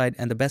satisfied.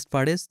 And the best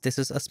part is this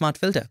is a smart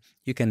filter.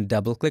 You can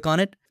double click on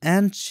it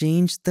and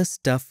change the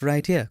stuff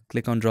right here.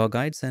 Click on Draw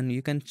Guides and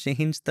you can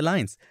change the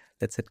lines.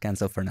 Let's hit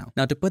cancel for now.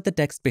 Now to put the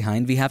text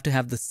behind, we have to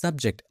have the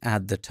subject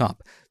at the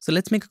top. So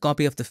let's make a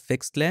copy of the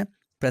fixed layer.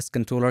 Press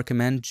Ctrl or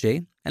Command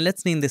J and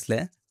let's name this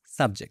layer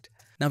Subject.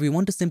 Now we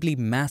want to simply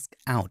mask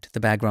out the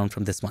background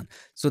from this one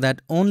so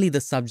that only the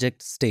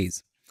subject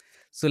stays.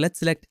 So let's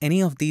select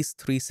any of these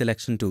three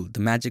selection tools, the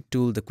magic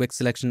tool, the quick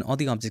selection, or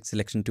the object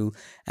selection tool.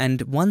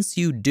 And once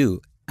you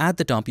do, at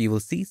the top, you will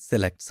see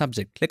select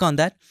subject. Click on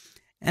that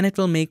and it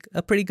will make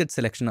a pretty good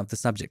selection of the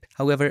subject.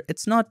 However,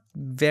 it's not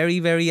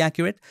very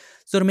accurate.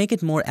 So to make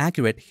it more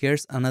accurate,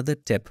 here's another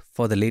tip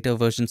for the later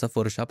versions of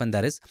Photoshop, and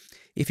that is,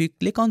 if you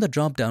click on the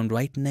drop down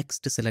right next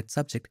to select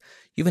subject,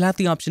 you will have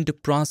the option to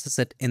process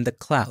it in the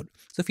cloud.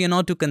 So if you're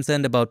not too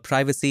concerned about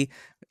privacy,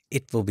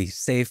 it will be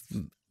safe.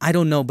 I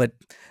don't know, but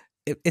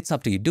it's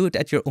up to you. Do it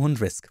at your own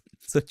risk.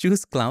 So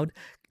choose cloud,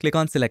 click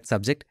on select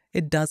subject.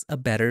 It does a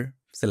better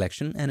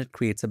selection and it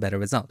creates a better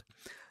result.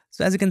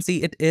 So as you can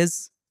see, it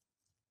is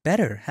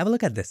better. Have a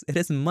look at this. It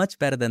is much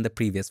better than the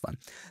previous one.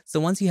 So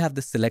once you have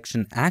the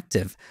selection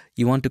active,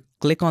 you want to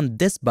click on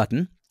this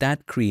button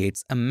that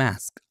creates a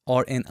mask,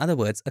 or in other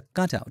words, a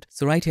cutout.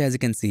 So right here, as you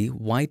can see,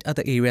 white are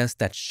the areas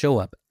that show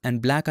up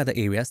and black are the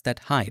areas that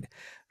hide.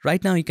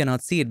 Right now, you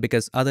cannot see it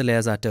because other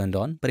layers are turned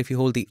on. But if you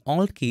hold the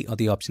Alt key or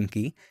the Option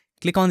key,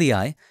 click on the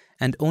eye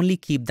and only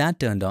keep that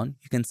turned on,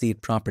 you can see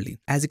it properly.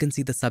 As you can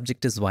see, the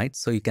subject is white,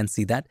 so you can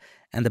see that,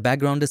 and the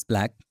background is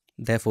black,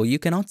 therefore you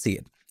cannot see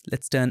it.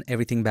 Let's turn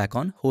everything back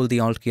on, hold the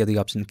Alt key or the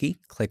Option key,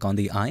 click on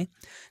the eye.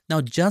 Now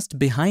just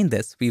behind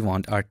this, we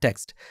want our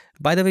text.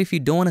 By the way, if you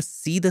don't want to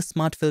see the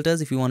smart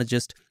filters, if you want to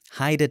just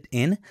hide it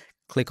in,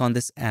 click on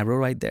this arrow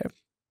right there.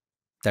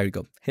 There you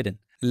go, hidden.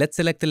 Let's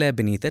select the layer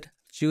beneath it,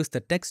 choose the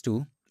text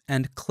tool,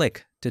 and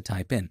click to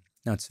type in.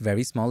 Now it's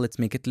very small. Let's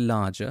make it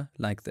larger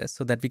like this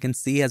so that we can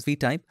see as we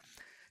type.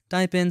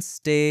 Type in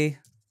stay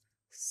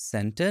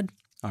centered.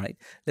 All right.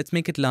 Let's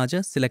make it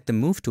larger. Select the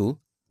move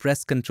tool,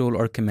 press Ctrl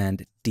or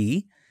Command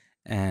D,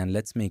 and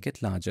let's make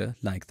it larger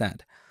like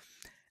that.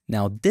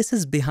 Now this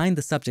is behind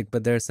the subject,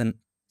 but there's an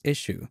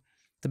issue.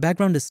 The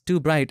background is too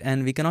bright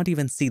and we cannot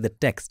even see the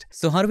text.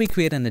 So how do we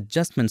create an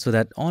adjustment so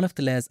that all of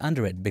the layers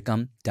under it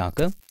become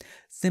darker?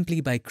 Simply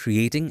by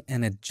creating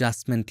an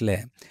adjustment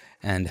layer.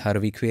 And how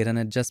do we create an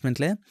adjustment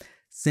layer?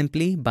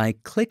 Simply by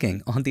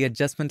clicking on the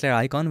adjustment layer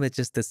icon, which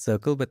is this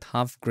circle with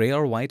half gray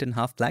or white and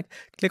half black.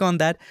 Click on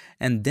that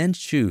and then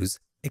choose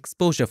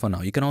exposure for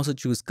now. You can also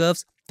choose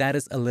curves. That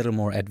is a little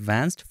more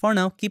advanced. For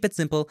now, keep it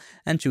simple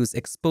and choose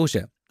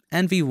exposure.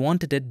 And we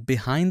wanted it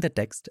behind the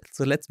text,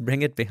 so let's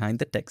bring it behind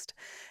the text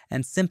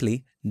and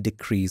simply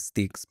decrease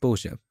the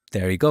exposure.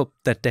 There you go,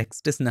 the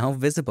text is now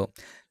visible.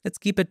 Let's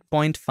keep it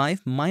 0.5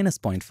 minus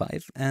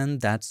 0.5,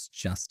 and that's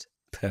just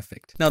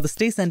perfect. Now the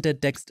stay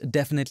centered text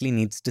definitely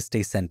needs to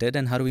stay centered,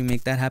 and how do we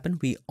make that happen?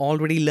 We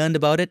already learned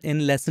about it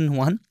in lesson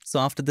 1, so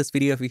after this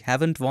video, if you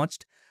haven't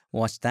watched,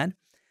 watch that.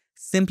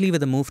 Simply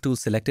with the move tool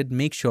selected,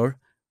 make sure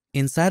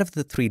inside of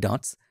the 3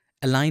 dots,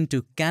 align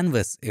to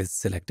canvas is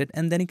selected,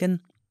 and then you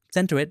can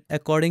center it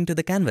according to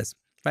the canvas.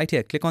 Right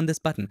here, click on this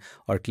button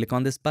or click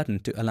on this button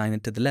to align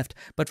it to the left.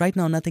 But right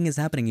now, nothing is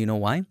happening. You know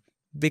why?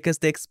 Because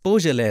the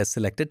exposure layer is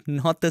selected,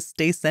 not the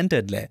stay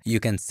centered layer. You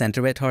can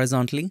center it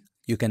horizontally.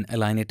 You can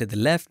align it to the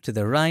left, to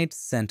the right,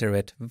 center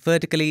it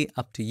vertically,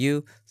 up to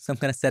you. So I'm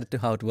going to set it to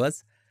how it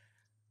was.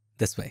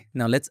 This way.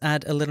 Now let's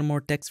add a little more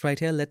text right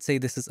here. Let's say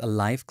this is a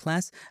live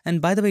class. And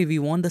by the way, we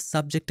want the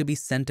subject to be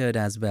centered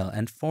as well.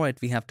 And for it,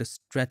 we have to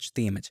stretch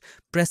the image.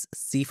 Press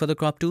C for the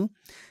crop tool.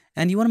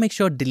 And you want to make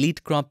sure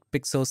delete cropped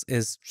pixels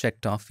is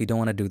checked off. We don't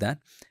want to do that.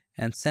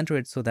 And center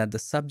it so that the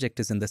subject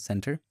is in the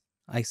center.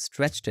 I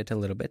stretched it a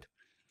little bit.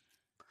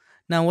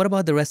 Now, what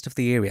about the rest of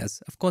the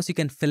areas? Of course, you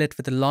can fill it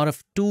with a lot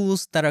of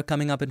tools that are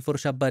coming up in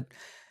Photoshop, but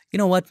you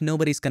know what?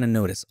 Nobody's going to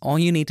notice. All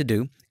you need to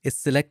do is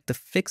select the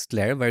fixed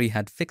layer where you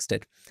had fixed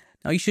it.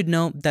 Now, you should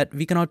know that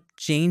we cannot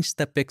change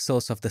the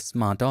pixels of the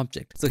smart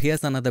object. So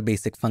here's another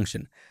basic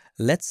function.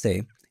 Let's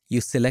say you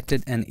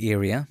selected an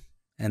area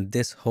and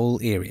this whole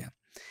area.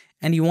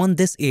 And you want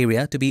this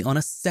area to be on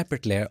a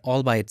separate layer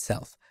all by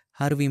itself.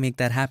 How do we make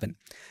that happen?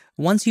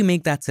 Once you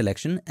make that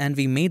selection, and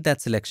we made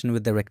that selection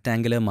with the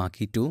rectangular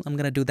marquee tool, I'm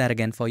going to do that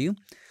again for you.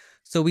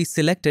 So we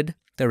selected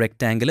the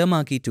rectangular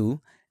marquee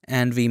tool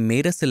and we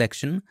made a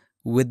selection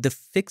with the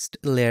fixed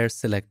layer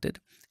selected.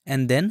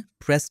 and then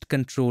pressed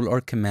Ctrl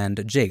or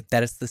Command J.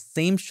 That is the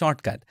same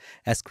shortcut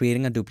as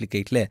creating a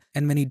duplicate layer.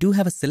 And when you do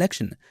have a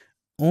selection,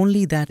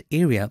 only that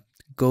area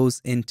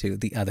goes into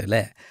the other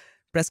layer.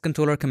 Press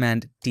Ctrl or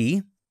Command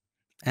T,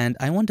 and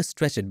I want to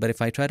stretch it, but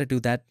if I try to do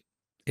that,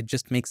 it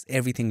just makes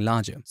everything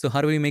larger. So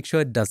how do we make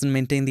sure it doesn't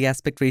maintain the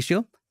aspect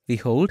ratio? We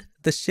hold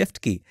the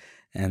Shift key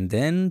and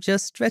then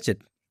just stretch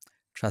it.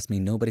 Trust me,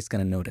 nobody's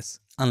gonna notice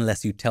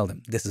unless you tell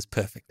them this is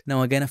perfect.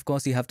 Now again, of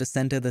course, you have to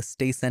center the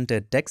stay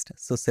centered text.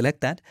 So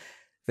select that.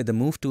 With the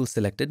move tool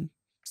selected,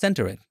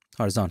 center it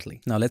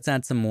horizontally. Now let's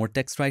add some more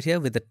text right here.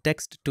 With the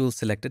text tool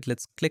selected,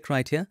 let's click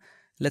right here.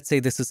 Let's say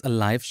this is a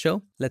live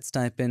show. Let's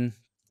type in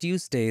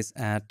Tuesdays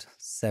at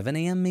 7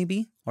 a.m.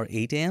 maybe, or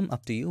 8 a.m.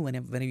 up to you,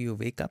 whenever you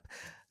wake up.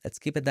 Let's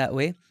keep it that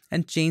way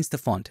and change the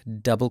font.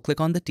 Double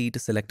click on the T to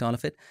select all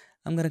of it.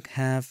 I'm gonna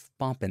have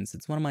Poppins.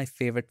 It's one of my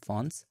favorite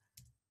fonts.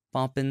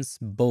 Poppins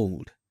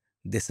Bold.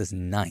 This is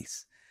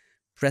nice.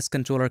 Press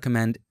Ctrl or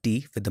Command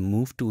D with the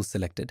move tool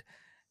selected.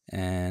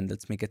 And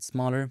let's make it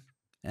smaller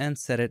and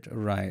set it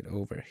right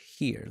over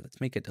here. Let's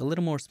make it a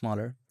little more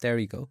smaller. There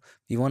you go.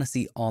 You want to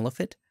see all of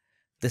it?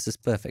 This is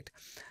perfect.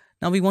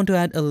 Now we want to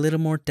add a little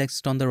more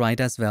text on the right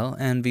as well,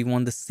 and we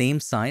want the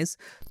same size.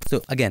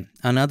 So again,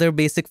 another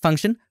basic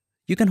function.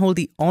 You can hold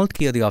the Alt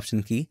key or the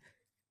Option key,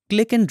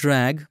 click and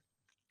drag.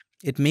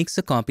 It makes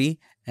a copy,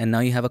 and now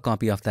you have a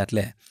copy of that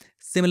layer.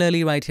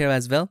 Similarly, right here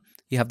as well,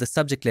 you have the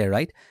subject layer,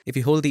 right? If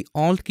you hold the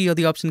Alt key or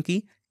the Option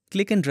key,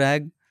 click and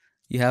drag,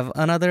 you have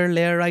another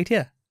layer right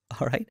here.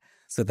 All right,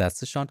 so that's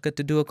the shortcut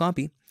to do a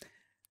copy.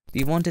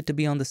 We want it to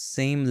be on the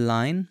same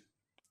line,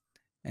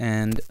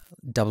 and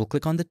double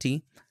click on the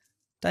T.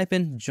 Type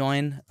in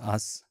join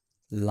us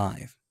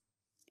live.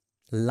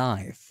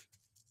 Live.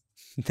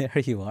 There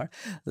you are.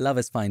 Love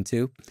is fine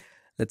too.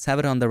 Let's have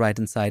it on the right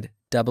hand side.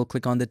 Double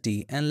click on the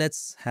T and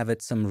let's have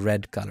it some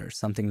red color.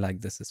 Something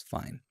like this is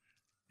fine.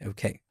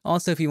 Okay.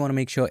 Also, if you want to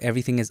make sure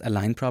everything is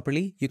aligned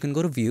properly, you can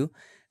go to View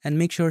and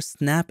make sure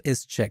Snap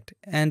is checked,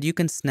 and you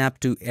can snap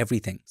to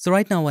everything. So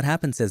right now what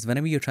happens is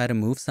whenever you try to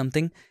move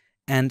something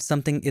and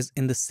something is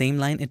in the same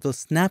line, it will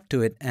snap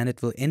to it and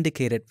it will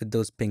indicate it with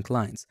those pink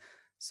lines.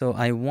 So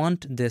I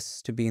want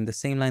this to be in the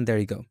same line. There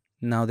you go.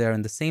 Now they're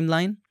in the same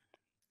line.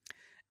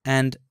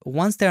 And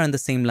once they're in the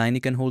same line,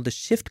 you can hold the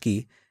Shift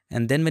key,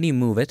 and then when you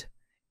move it,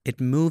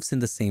 it moves in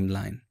the same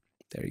line.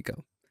 There you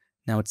go.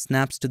 Now it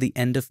snaps to the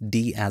end of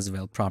D as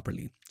well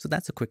properly. So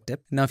that's a quick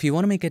tip. Now if you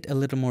want to make it a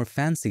little more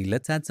fancy,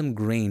 let's add some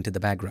grain to the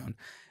background.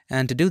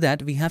 And to do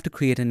that, we have to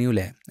create a new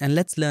layer. And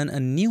let's learn a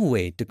new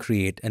way to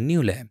create a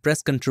new layer.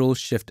 Press Ctrl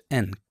Shift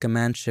N,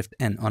 Command Shift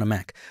N on a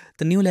Mac.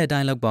 The new layer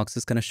dialog box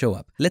is going to show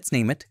up. Let's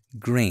name it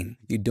Grain.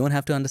 You don't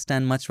have to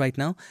understand much right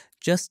now.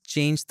 Just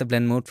change the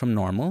blend mode from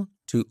normal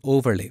to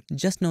overlay.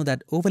 Just know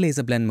that overlay is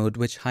a blend mode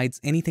which hides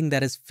anything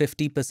that is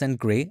 50%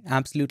 gray,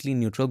 absolutely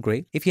neutral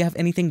gray. If you have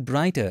anything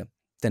brighter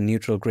than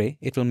neutral gray,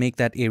 it will make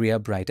that area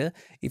brighter.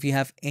 If you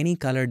have any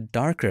color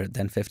darker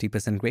than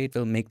 50% gray, it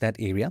will make that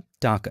area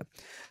darker.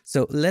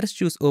 So let us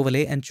choose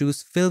overlay and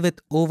choose fill with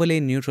overlay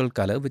neutral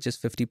color, which is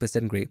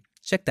 50% gray.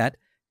 Check that,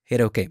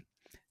 hit OK.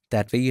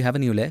 That way you have a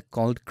new layer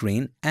called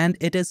grain and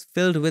it is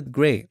filled with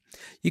gray.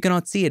 You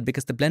cannot see it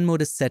because the blend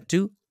mode is set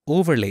to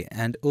overlay,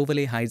 and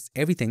overlay hides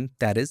everything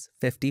that is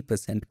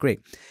 50% gray.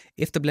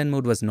 If the blend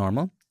mode was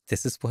normal,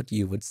 this is what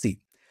you would see.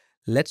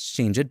 Let's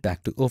change it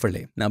back to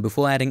overlay. Now,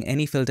 before adding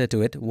any filter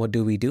to it, what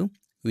do?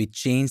 We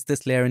change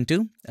this layer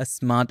into a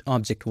smart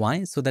object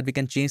Y so that we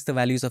can change the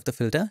values of the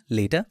filter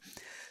later.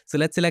 So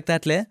let's select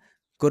that layer,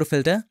 go to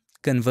filter,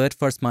 convert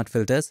for smart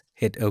filters,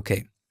 hit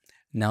OK.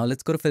 Now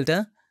let's go to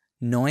filter,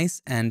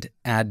 noise and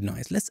add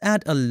noise. Let's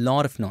add a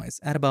lot of noise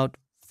at about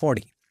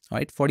 40. All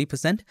right,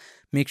 40%.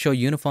 Make sure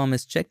uniform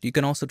is checked. You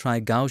can also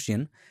try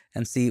Gaussian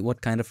and see what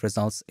kind of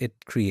results it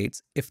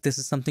creates. If this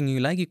is something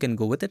you like, you can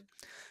go with it.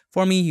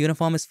 For me,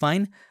 uniform is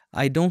fine.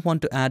 I don't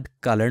want to add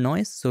color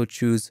noise, so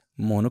choose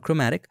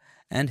monochromatic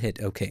and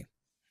hit OK.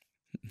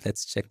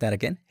 Let's check that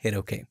again, hit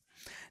OK.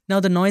 Now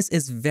the noise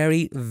is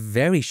very,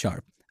 very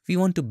sharp. We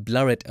want to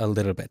blur it a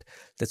little bit.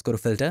 Let's go to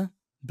filter,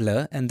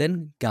 blur, and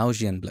then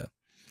Gaussian blur.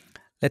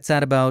 Let's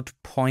add about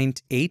 0.8,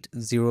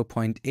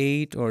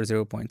 0.8 or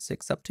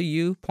 0.6, up to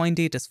you.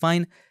 0.8 is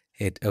fine,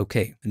 hit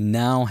OK.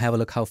 Now have a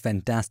look how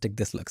fantastic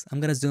this looks. I'm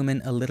gonna zoom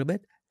in a little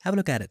bit. Have a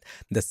look at it.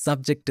 The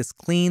subject is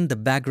clean, the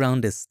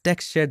background is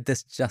textured.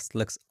 This just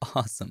looks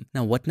awesome.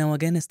 Now what now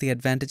again is the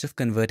advantage of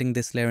converting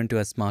this layer into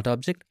a smart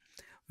object?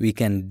 We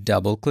can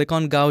double click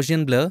on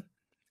Gaussian blur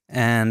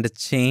and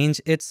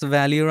change its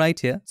value right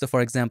here. So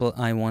for example,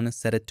 I want to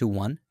set it to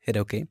 1, hit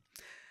OK.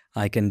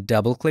 I can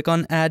double click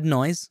on add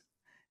noise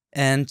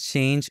and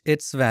change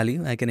its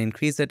value. I can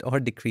increase it or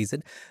decrease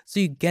it. So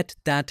you get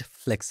that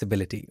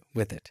flexibility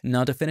with it.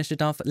 Now to finish it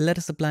off, let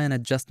us apply an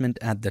adjustment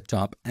at the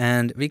top,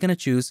 and we're going to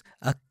choose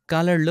a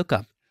color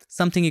lookup,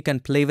 something you can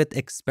play with,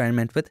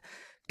 experiment with.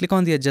 Click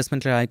on the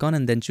adjustment layer icon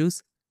and then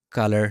choose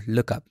color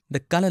lookup. The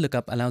color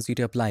lookup allows you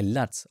to apply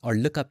LUTs or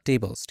lookup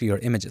tables to your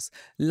images.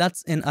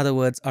 LUTs, in other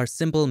words, are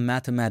simple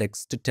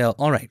mathematics to tell,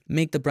 all right,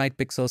 make the bright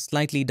pixels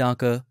slightly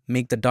darker,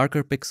 make the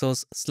darker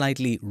pixels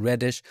slightly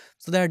reddish.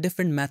 So there are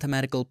different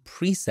mathematical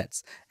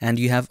presets, and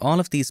you have all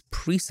of these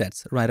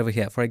presets right over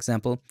here. For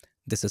example,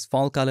 this is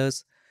fall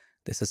colors,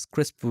 this is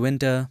crisp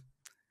winter,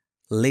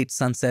 late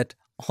sunset,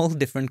 all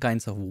different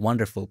kinds of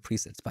wonderful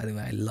presets. By the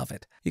way, I love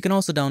it. You can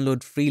also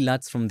download free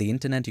LUTs from the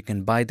internet. You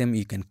can buy them.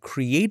 You can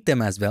create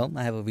them as well.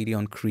 I have a video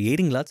on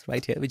creating LUTs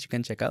right here, which you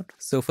can check out.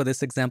 So for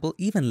this example,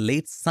 even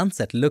late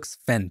sunset looks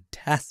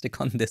fantastic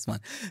on this one.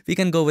 We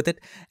can go with it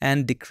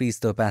and decrease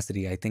the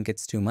opacity. I think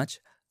it's too much.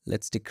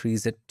 Let's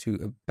decrease it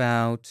to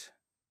about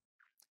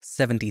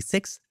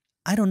 76.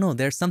 I don't know.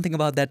 There's something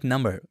about that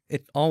number.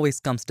 It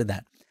always comes to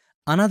that.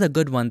 Another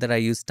good one that I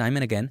use time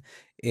and again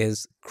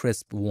is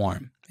crisp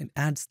warm. It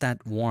adds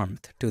that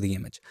warmth to the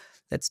image.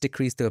 Let's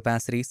decrease the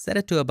opacity, set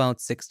it to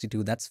about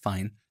 62, that's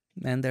fine.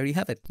 And there you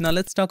have it. Now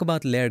let's talk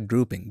about layer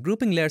grouping.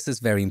 Grouping layers is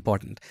very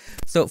important.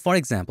 So for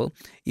example,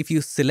 if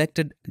you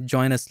selected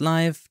join us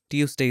live,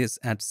 Tuesdays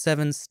at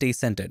 7, stay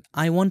centered.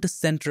 I want to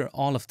center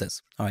all of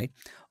this, all right?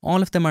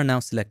 All of them are now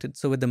selected.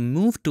 So with the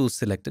move tool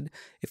selected,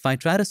 if I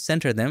try to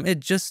center them,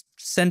 it just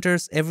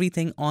centers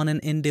everything on an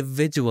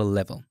individual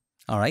level.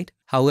 All right.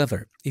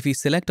 However, if you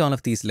select all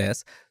of these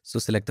layers, so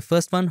select the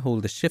first one,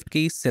 hold the shift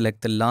key,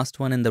 select the last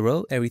one in the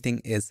row,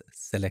 everything is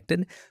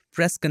selected.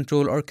 Press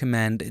Ctrl or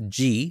Command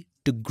G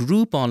to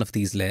group all of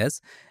these layers,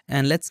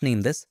 and let's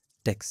name this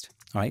text.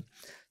 All right.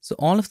 So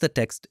all of the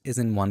text is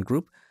in one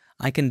group.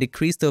 I can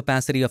decrease the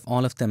opacity of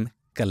all of them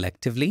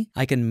collectively.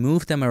 I can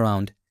move them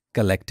around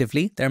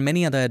collectively. There are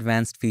many other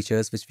advanced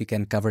features which we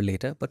can cover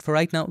later, but for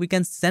right now, we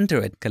can center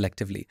it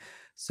collectively.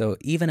 So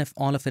even if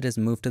all of it is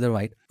moved to the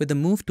right, with the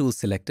move tool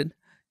selected,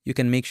 you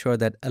can make sure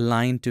that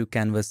align to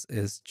canvas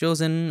is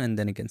chosen, and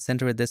then you can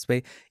center it this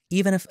way.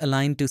 Even if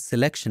align to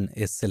selection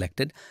is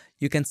selected,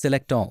 you can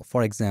select all.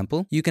 For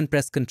example, you can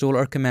press Ctrl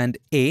or Command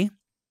A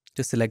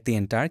to select the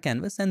entire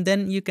canvas, and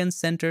then you can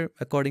center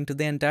according to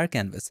the entire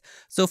canvas.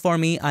 So for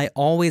me, I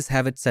always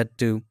have it set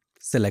to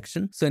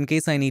selection. So in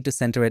case I need to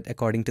center it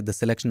according to the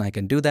selection, I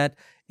can do that.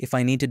 If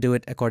I need to do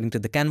it according to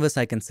the canvas,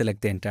 I can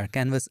select the entire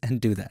canvas and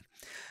do that.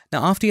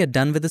 Now, after you're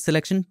done with the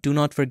selection, do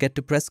not forget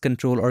to press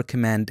Ctrl or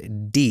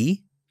Command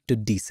D to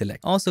deselect.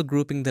 Also,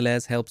 grouping the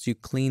layers helps you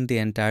clean the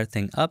entire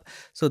thing up.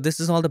 So this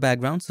is all the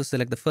background. So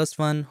select the first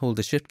one, hold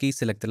the shift key,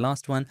 select the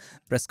last one,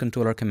 press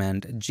Ctrl or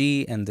Command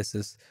G, and this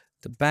is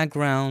the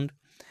background.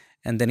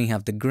 And then you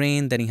have the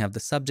grain, then you have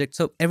the subject.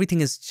 So everything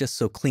is just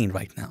so clean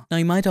right now. Now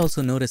you might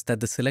also notice that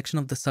the selection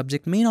of the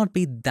subject may not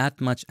be that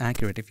much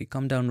accurate. If you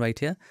come down right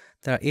here,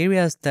 there are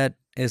areas that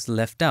is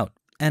left out,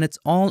 and it's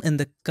all in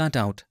the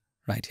cutout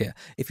right here.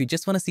 If you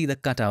just want to see the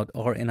cutout,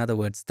 or in other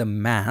words, the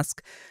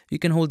mask, you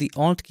can hold the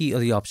Alt key or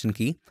the Option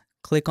key,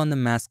 click on the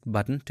mask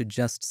button to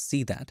just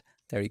see that.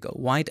 There you go.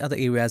 White are the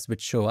areas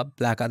which show up,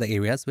 black are the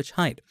areas which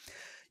hide.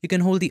 You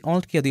can hold the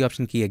Alt key or the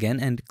Option key again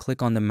and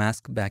click on the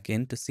mask back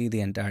in to see the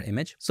entire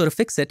image. So to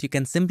fix it, you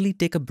can simply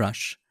take a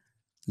brush,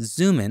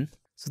 zoom in.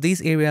 So these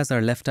areas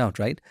are left out,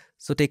 right?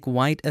 So take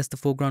white as the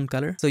foreground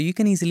color. So you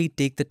can easily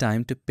take the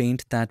time to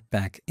paint that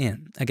back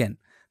in. Again,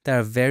 there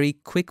are very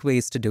quick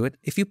ways to do it.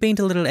 If you paint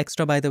a little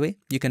extra, by the way,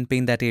 you can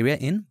paint that area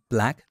in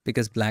black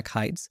because black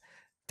hides.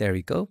 There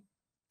we go,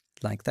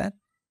 like that.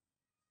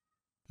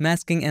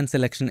 Masking and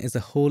selection is a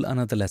whole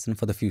another lesson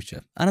for the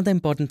future. Another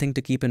important thing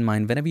to keep in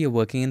mind whenever you're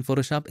working in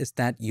Photoshop is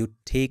that you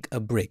take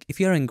a break. If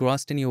you're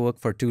engrossed in your work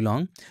for too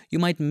long, you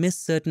might miss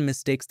certain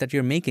mistakes that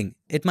you're making.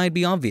 It might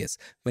be obvious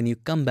when you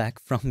come back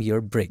from your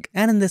break.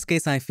 And in this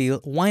case, I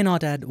feel, why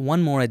not add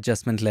one more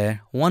adjustment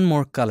layer, one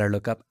more color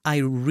lookup? I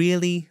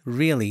really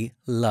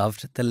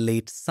loved the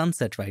late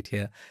sunset right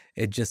here.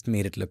 It just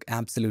made it look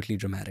absolutely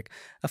dramatic.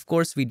 Of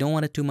course, we don't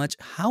want it too much.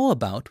 How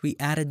about we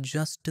add it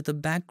just to the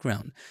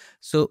background?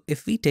 So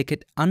if we take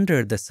it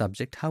under the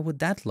subject, how would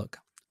that look?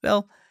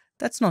 Well,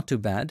 that's not too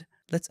bad.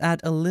 Let's add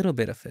a little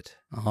bit of it.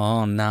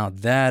 Oh, now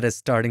that is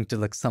starting to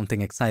look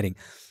something exciting.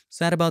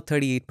 So at about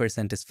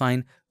 38% is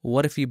fine.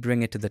 What if we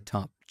bring it to the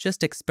top?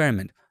 Just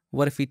experiment.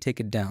 What if we take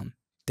it down?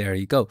 There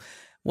you go.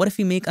 What if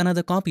we make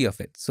another copy of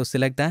it? So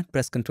select that,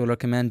 press Ctrl or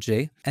Command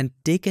J, and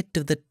take it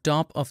to the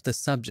top of the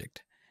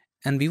subject.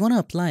 And we want to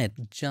apply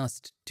it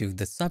just to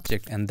the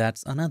subject, and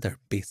that's another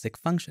basic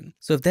function.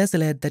 So if there's a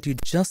layer that you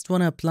just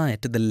want to apply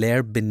it to the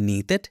layer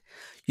beneath it,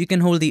 you can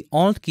hold the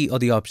Alt key or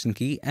the Option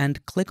key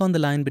and click on the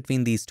line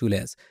between these two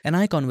layers. An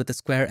icon with a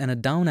square and a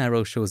down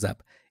arrow shows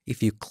up.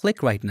 If you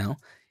click right now,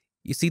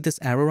 you see this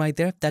arrow right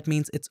there? That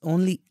means it's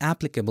only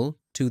applicable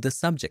to the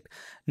subject.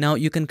 Now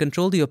you can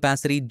control the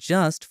opacity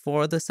just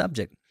for the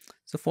subject.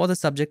 So for the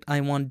subject, I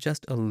want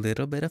just a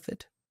little bit of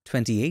it.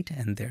 28,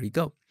 and there you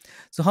go.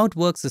 So how it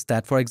works is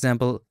that, for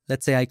example,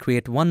 let's say I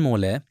create one more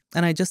layer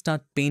and I just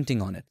start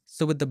painting on it.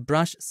 So with the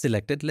brush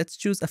selected, let's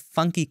choose a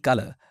funky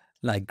color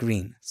like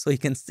green so you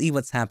can see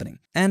what's happening.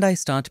 And I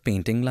start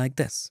painting like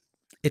this.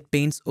 It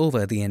paints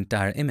over the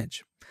entire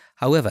image.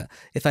 However,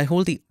 if I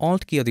hold the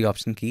Alt key or the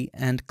Option key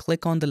and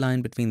click on the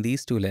line between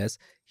these two layers,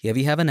 Here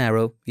we have an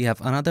arrow, we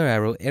have another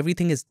arrow,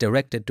 everything is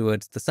directed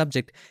towards the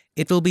subject.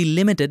 It will be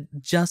limited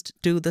just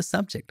to the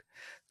subject.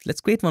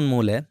 Let's create one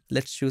more layer.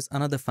 Let's choose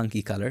another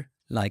funky color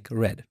like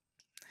red.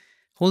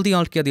 Hold the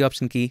Alt key or the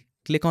Option key,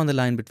 click on the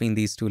line between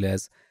these two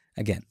layers.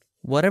 Again,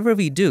 whatever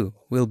we do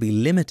will be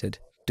limited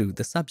to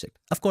the subject.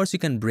 Of course, you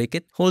can break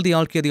it. Hold the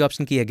Alt key or the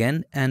Option key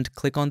again and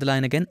click on the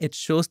line again. It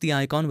shows the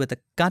icon with a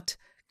cut.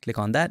 Click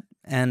on that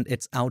and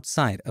it's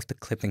outside of the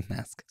clipping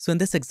mask. So in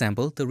this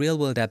example, the real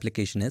world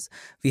application is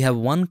we have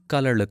one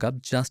color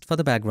lookup just for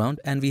the background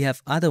and we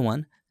have other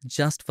one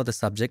just for the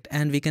subject,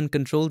 and we can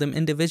control them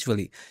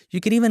individually. You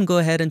can even go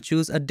ahead and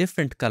choose a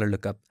different color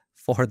lookup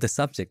for the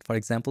subject. For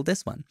example,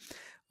 this one.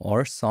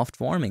 Or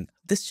soft warming.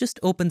 This just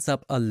opens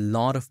up a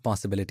lot of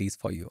possibilities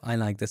for you. I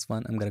like this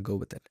one. I'm going to go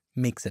with it.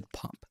 Makes it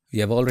pop. We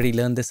have already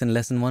learned this in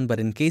lesson 1, but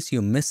in case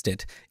you missed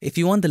it, if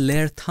you want the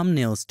layer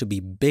thumbnails to be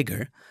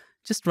bigger,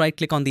 just right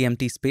click on the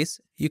empty space.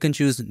 You can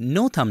choose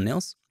no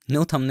thumbnails.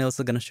 No thumbnails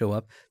are going to show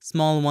up.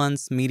 Small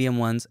ones, medium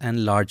ones,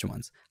 and large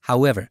ones.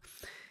 However,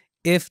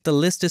 if the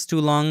list is too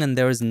long and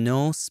there is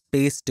no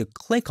space to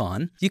click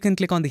on, you can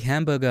click on the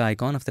hamburger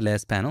icon of the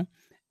layers panel.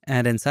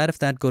 And inside of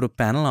that, go to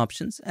panel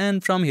options.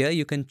 And from here,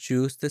 you can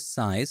choose the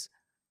size.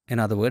 In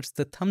other words,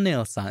 the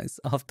thumbnail size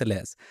of the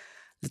layers.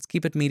 Let's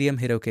keep it medium,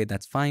 hit OK,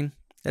 that's fine.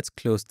 Let's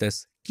close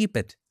this, keep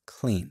it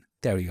clean.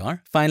 There you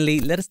are. Finally,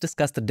 let us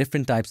discuss the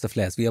different types of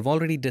layers. We have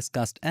already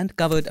discussed and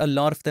covered a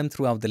lot of them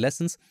throughout the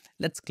lessons.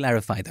 Let's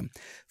clarify them.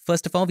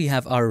 First of all, we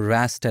have our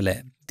raster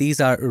layer.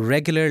 These are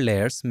regular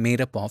layers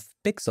made up of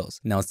pixels.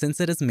 Now, since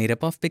it is made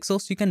up of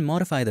pixels, you can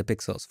modify the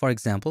pixels. For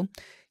example,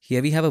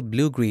 here we have a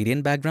blue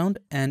gradient background,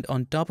 and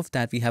on top of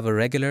that, we have a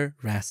regular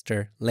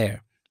raster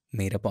layer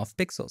made up of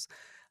pixels.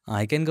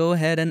 I can go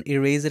ahead and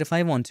erase it if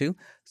I want to.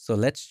 So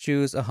let's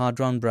choose a hard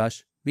round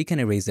brush. We can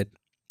erase it.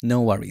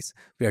 No worries.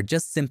 We are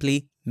just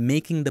simply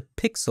making the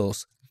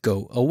pixels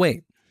go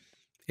away.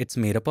 It's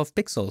made up of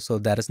pixels, so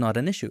that is not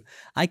an issue.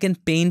 I can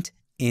paint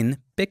in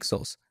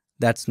pixels.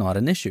 That's not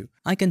an issue.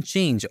 I can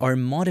change or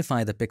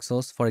modify the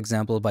pixels, for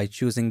example, by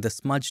choosing the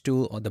smudge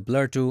tool or the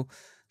blur tool.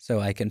 So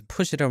I can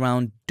push it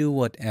around, do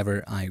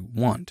whatever I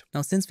want.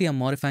 Now, since we are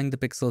modifying the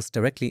pixels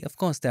directly, of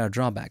course, there are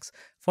drawbacks.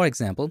 For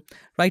example,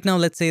 right now,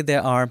 let's say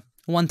there are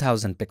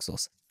 1000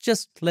 pixels.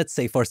 Just let's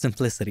say for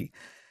simplicity,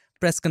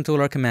 press Ctrl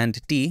or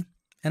Command T,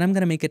 and I'm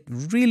going to make it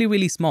really,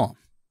 really small.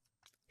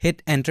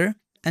 Hit enter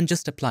and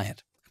just apply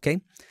it.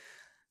 Okay.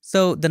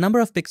 So the number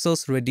of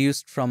pixels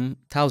reduced from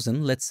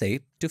 1000, let's say,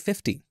 to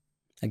 50.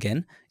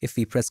 Again, if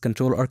we press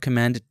Ctrl or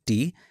Command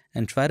T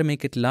and try to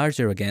make it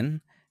larger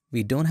again,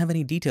 we don't have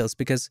any details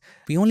because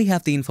we only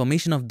have the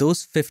information of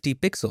those 50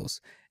 pixels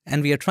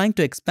and we are trying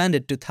to expand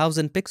it to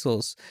 1000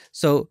 pixels.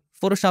 So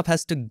Photoshop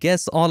has to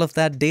guess all of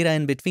that data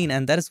in between,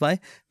 and that is why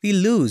we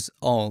lose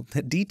all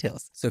the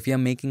details. So if you're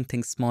making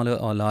things smaller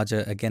or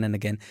larger again and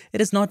again,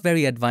 it is not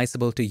very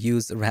advisable to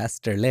use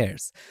raster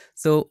layers.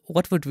 So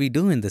what would we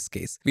do in this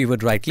case? We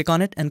would right click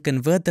on it and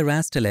convert the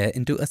raster layer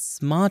into a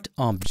smart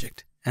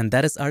object. And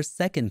that is our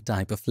second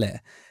type of layer.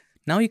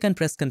 Now you can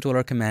press Ctrl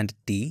or Command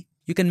T.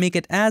 You can make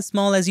it as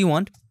small as you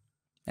want,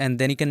 and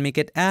then you can make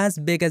it as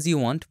big as you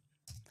want,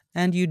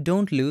 and you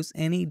don't lose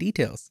any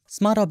details.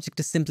 Smart object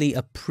is simply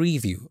a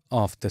preview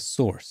of the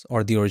source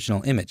or the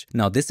original image.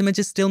 Now this image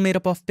is still made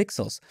up of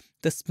pixels.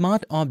 The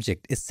smart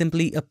object is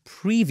simply a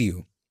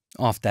preview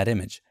of that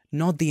image,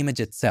 not the image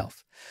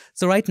itself.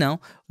 So right now,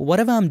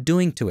 whatever I'm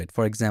doing to it,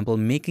 for example,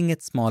 making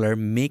it smaller,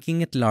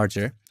 making it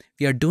larger,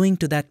 we are doing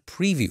to that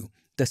preview.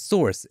 The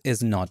source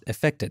is not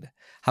affected.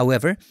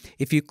 However,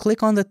 if you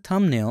click on the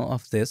thumbnail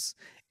of this,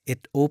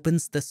 it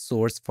opens the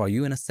source for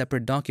you in a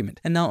separate document.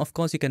 And now, of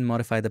course, you can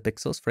modify the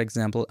pixels. For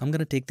example, I'm going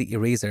to take the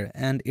eraser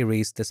and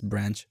erase this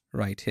branch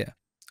right here.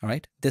 All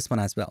right, this one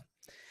as well.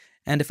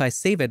 And if I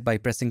save it by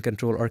pressing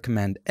Ctrl or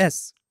Command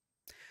S,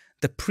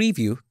 the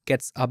preview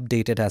gets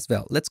updated as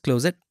well. Let's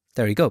close it.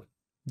 There you go.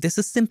 This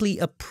is simply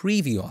a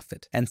preview of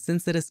it. And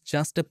since it is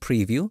just a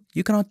preview,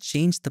 you cannot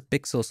change the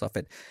pixels of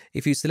it.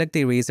 If you select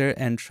the eraser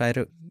and try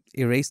to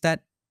erase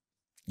that,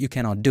 you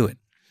cannot do it.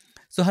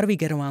 So how do we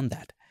get around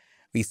that?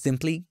 We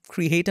simply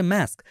create a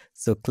mask.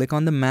 So click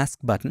on the mask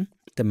button.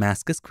 The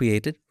mask is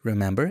created.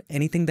 Remember,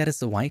 anything that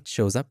is white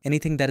shows up.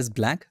 Anything that is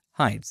black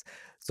hides.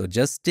 So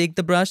just take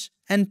the brush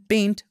and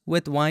paint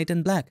with white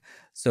and black.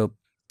 So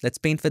let's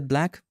paint with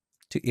black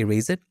to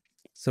erase it.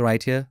 So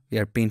right here, we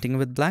are painting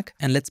with black,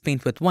 and let's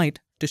paint with white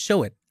to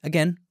show it.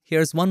 Again,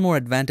 here's one more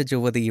advantage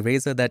over the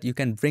eraser, that you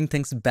can bring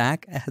things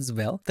back as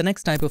well. The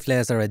next type of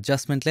layers are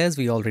adjustment layers.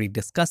 We already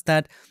discussed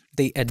that.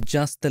 They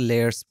adjust the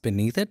layers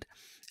beneath it,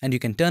 and you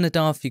can turn it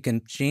off. You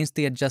can change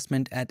the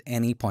adjustment at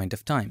any point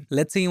of time.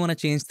 Let's say you want to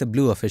change the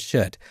blue of his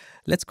shirt.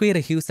 Let's create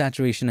a hue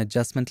saturation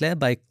adjustment layer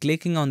by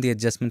clicking on the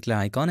adjustment layer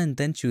icon and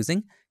then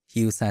choosing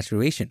hue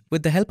saturation.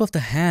 With the help of the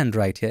hand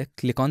right here,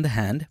 click on the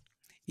hand.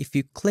 If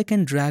you click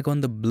and drag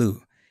on the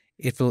blue,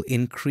 it will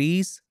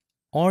increase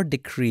or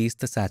decrease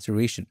the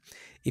saturation.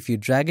 If you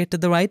drag it to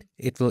the right,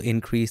 it will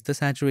increase the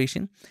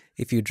saturation.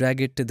 If you drag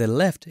it to the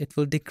left, it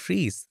will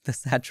decrease the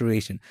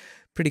saturation.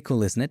 Pretty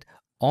cool, isn't it?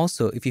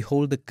 Also, if you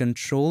hold the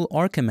Control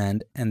or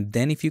Command and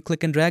then if you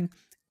click and drag,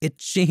 it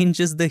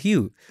changes the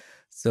hue.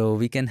 So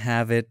we can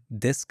have it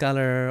this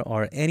color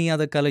or any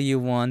other color you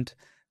want.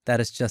 That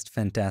is just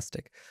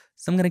fantastic.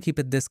 So I'm going to keep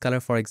it this color,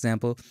 for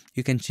example.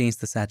 You can change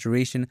the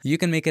saturation. You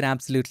can make it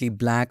absolutely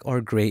black or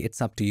gray.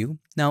 It's up to you.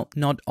 Now,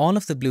 not all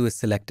of the blue is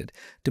selected.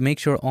 To make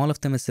sure all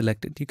of them is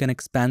selected, you can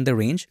expand the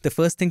range. The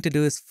first thing to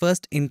do is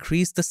first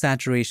increase the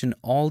saturation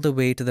all the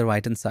way to the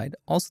right-hand side,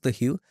 also the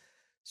hue,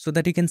 so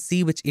that you can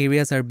see which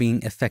areas are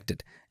being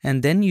affected.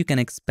 And then you can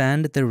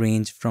expand the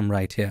range from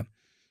right here,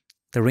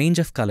 the range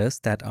of colors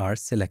that are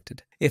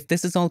selected. If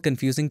this is all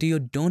confusing to you,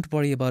 don't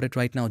worry about it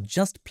right now.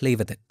 Just play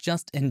with it.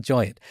 Just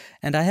enjoy it.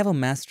 And I have a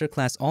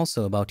masterclass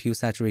also about hue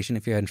saturation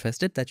if you're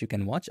interested that you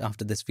can watch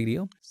after this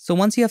video. So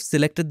once you have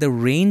selected the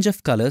range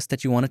of colors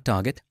that you want to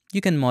target,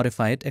 you can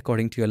modify it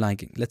according to your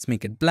liking. Let's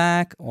make it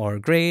black or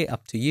gray,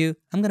 up to you.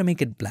 I'm going to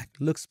make it black.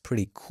 Looks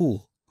pretty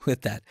cool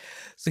with that.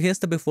 So here's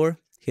the before,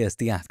 here's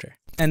the after.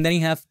 And then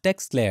you have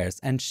text layers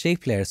and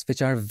shape layers,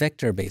 which are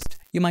vector based.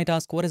 You might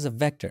ask, what is a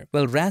vector?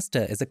 Well,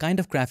 raster is a kind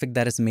of graphic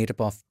that is made up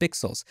of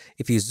pixels.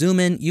 If you zoom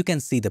in, you can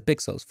see the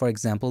pixels. For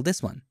example,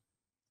 this one,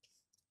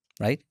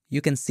 right?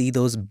 You can see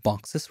those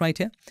boxes right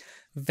here.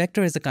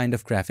 Vector is a kind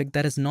of graphic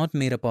that is not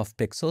made up of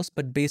pixels,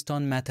 but based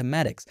on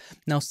mathematics.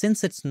 Now,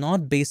 since it's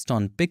not based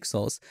on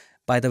pixels,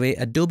 by the way,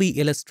 Adobe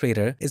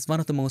Illustrator is one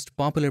of the most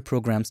popular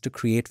programs to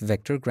create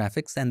vector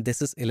graphics, and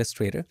this is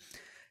Illustrator.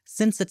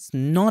 Since it's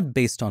not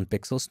based on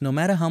pixels, no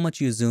matter how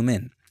much you zoom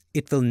in,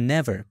 it will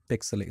never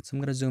pixelate. So I'm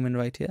going to zoom in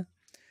right here.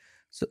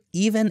 So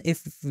even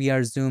if we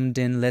are zoomed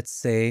in, let's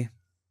say,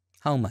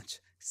 how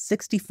much?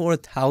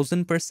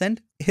 64,000%,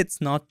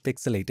 it's not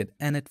pixelated,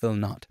 and it will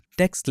not.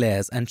 Text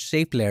layers and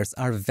shape layers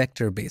are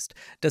vector based.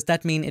 Does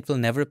that mean it will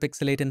never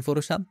pixelate in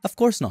Photoshop? Of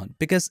course not,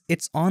 because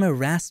it's on a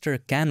raster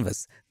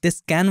canvas.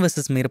 This canvas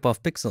is made up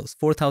of pixels,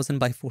 4,000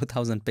 by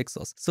 4,000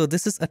 pixels. So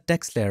this is a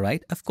text layer,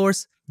 right? Of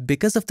course,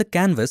 because of the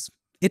canvas,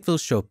 it will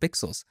show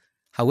pixels.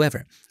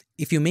 However,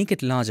 if you make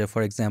it larger,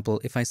 for example,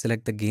 if I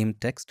select the game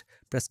text,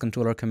 press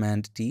Ctrl or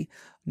Command T,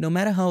 no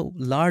matter how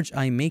large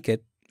I make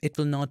it, it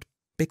will not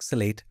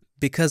pixelate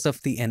because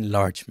of the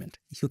enlargement.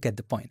 You get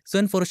the point. So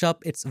in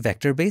Photoshop, it's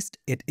vector based.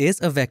 It is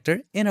a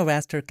vector in a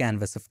raster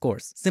canvas, of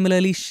course.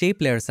 Similarly,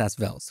 shape layers as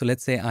well. So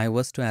let's say I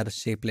was to add a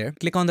shape layer.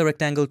 Click on the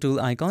rectangle tool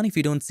icon. If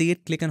you don't see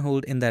it, click and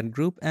hold in that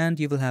group and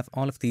you will have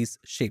all of these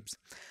shapes.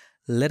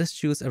 Let us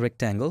choose a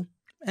rectangle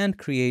and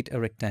create a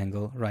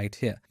rectangle right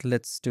here.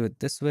 Let's do it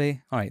this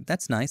way. All right,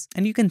 that's nice.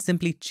 And you can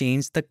simply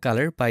change the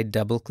color by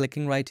double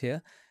clicking right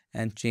here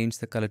and change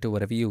the color to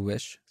whatever you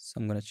wish. So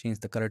I'm going to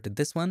change the color to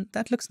this one.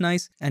 That looks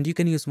nice. And you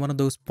can use one of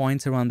those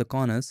points around the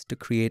corners to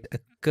create a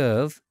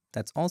curve.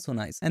 That's also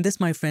nice. And this,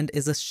 my friend,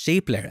 is a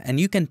shape layer. And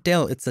you can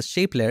tell it's a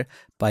shape layer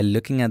by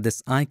looking at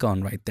this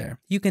icon right there.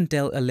 You can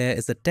tell a layer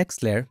is a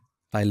text layer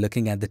by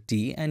looking at the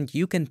T. And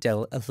you can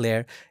tell a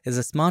layer is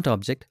a smart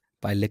object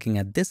by looking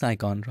at this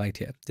icon right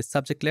here. This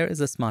subject layer is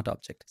a smart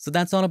object. So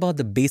that's all about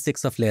the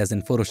basics of layers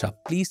in Photoshop.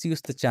 Please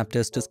use the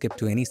chapters to skip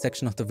to any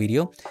section of the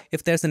video.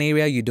 If there's an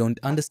area you don't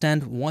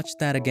understand, watch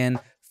that again,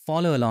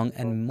 follow along,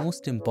 and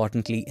most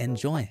importantly,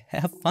 enjoy.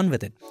 Have fun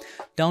with it.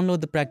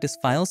 Download the practice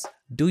files,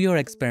 do your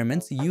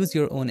experiments, use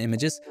your own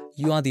images.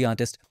 You are the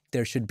artist.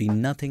 There should be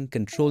nothing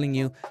controlling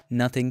you,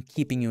 nothing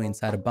keeping you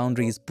inside of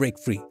boundaries. Break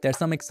free. There are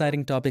some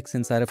exciting topics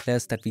inside of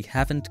layers that we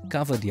haven't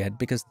covered yet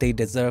because they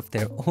deserve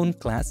their own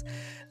class,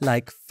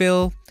 like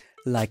fill,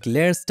 like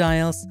layer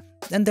styles,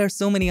 and there are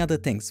so many other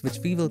things which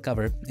we will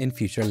cover in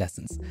future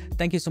lessons.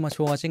 Thank you so much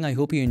for watching. I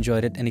hope you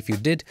enjoyed it, and if you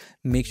did,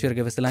 make sure to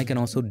give us a like, and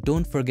also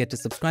don't forget to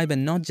subscribe,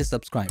 and not just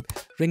subscribe.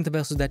 Ring the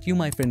bell so that you,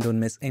 my friend, don't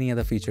miss any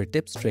other future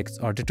tips, tricks,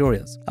 or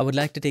tutorials. I would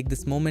like to take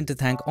this moment to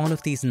thank all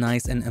of these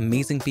nice and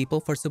amazing people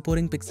for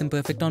supporting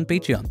PiXimperfect on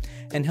Patreon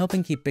and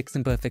helping keep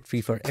PiXimperfect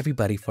free for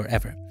everybody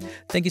forever.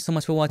 Thank you so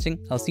much for watching.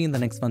 I'll see you in the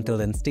next one. Till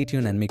then, stay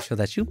tuned and make sure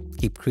that you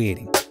keep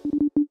creating.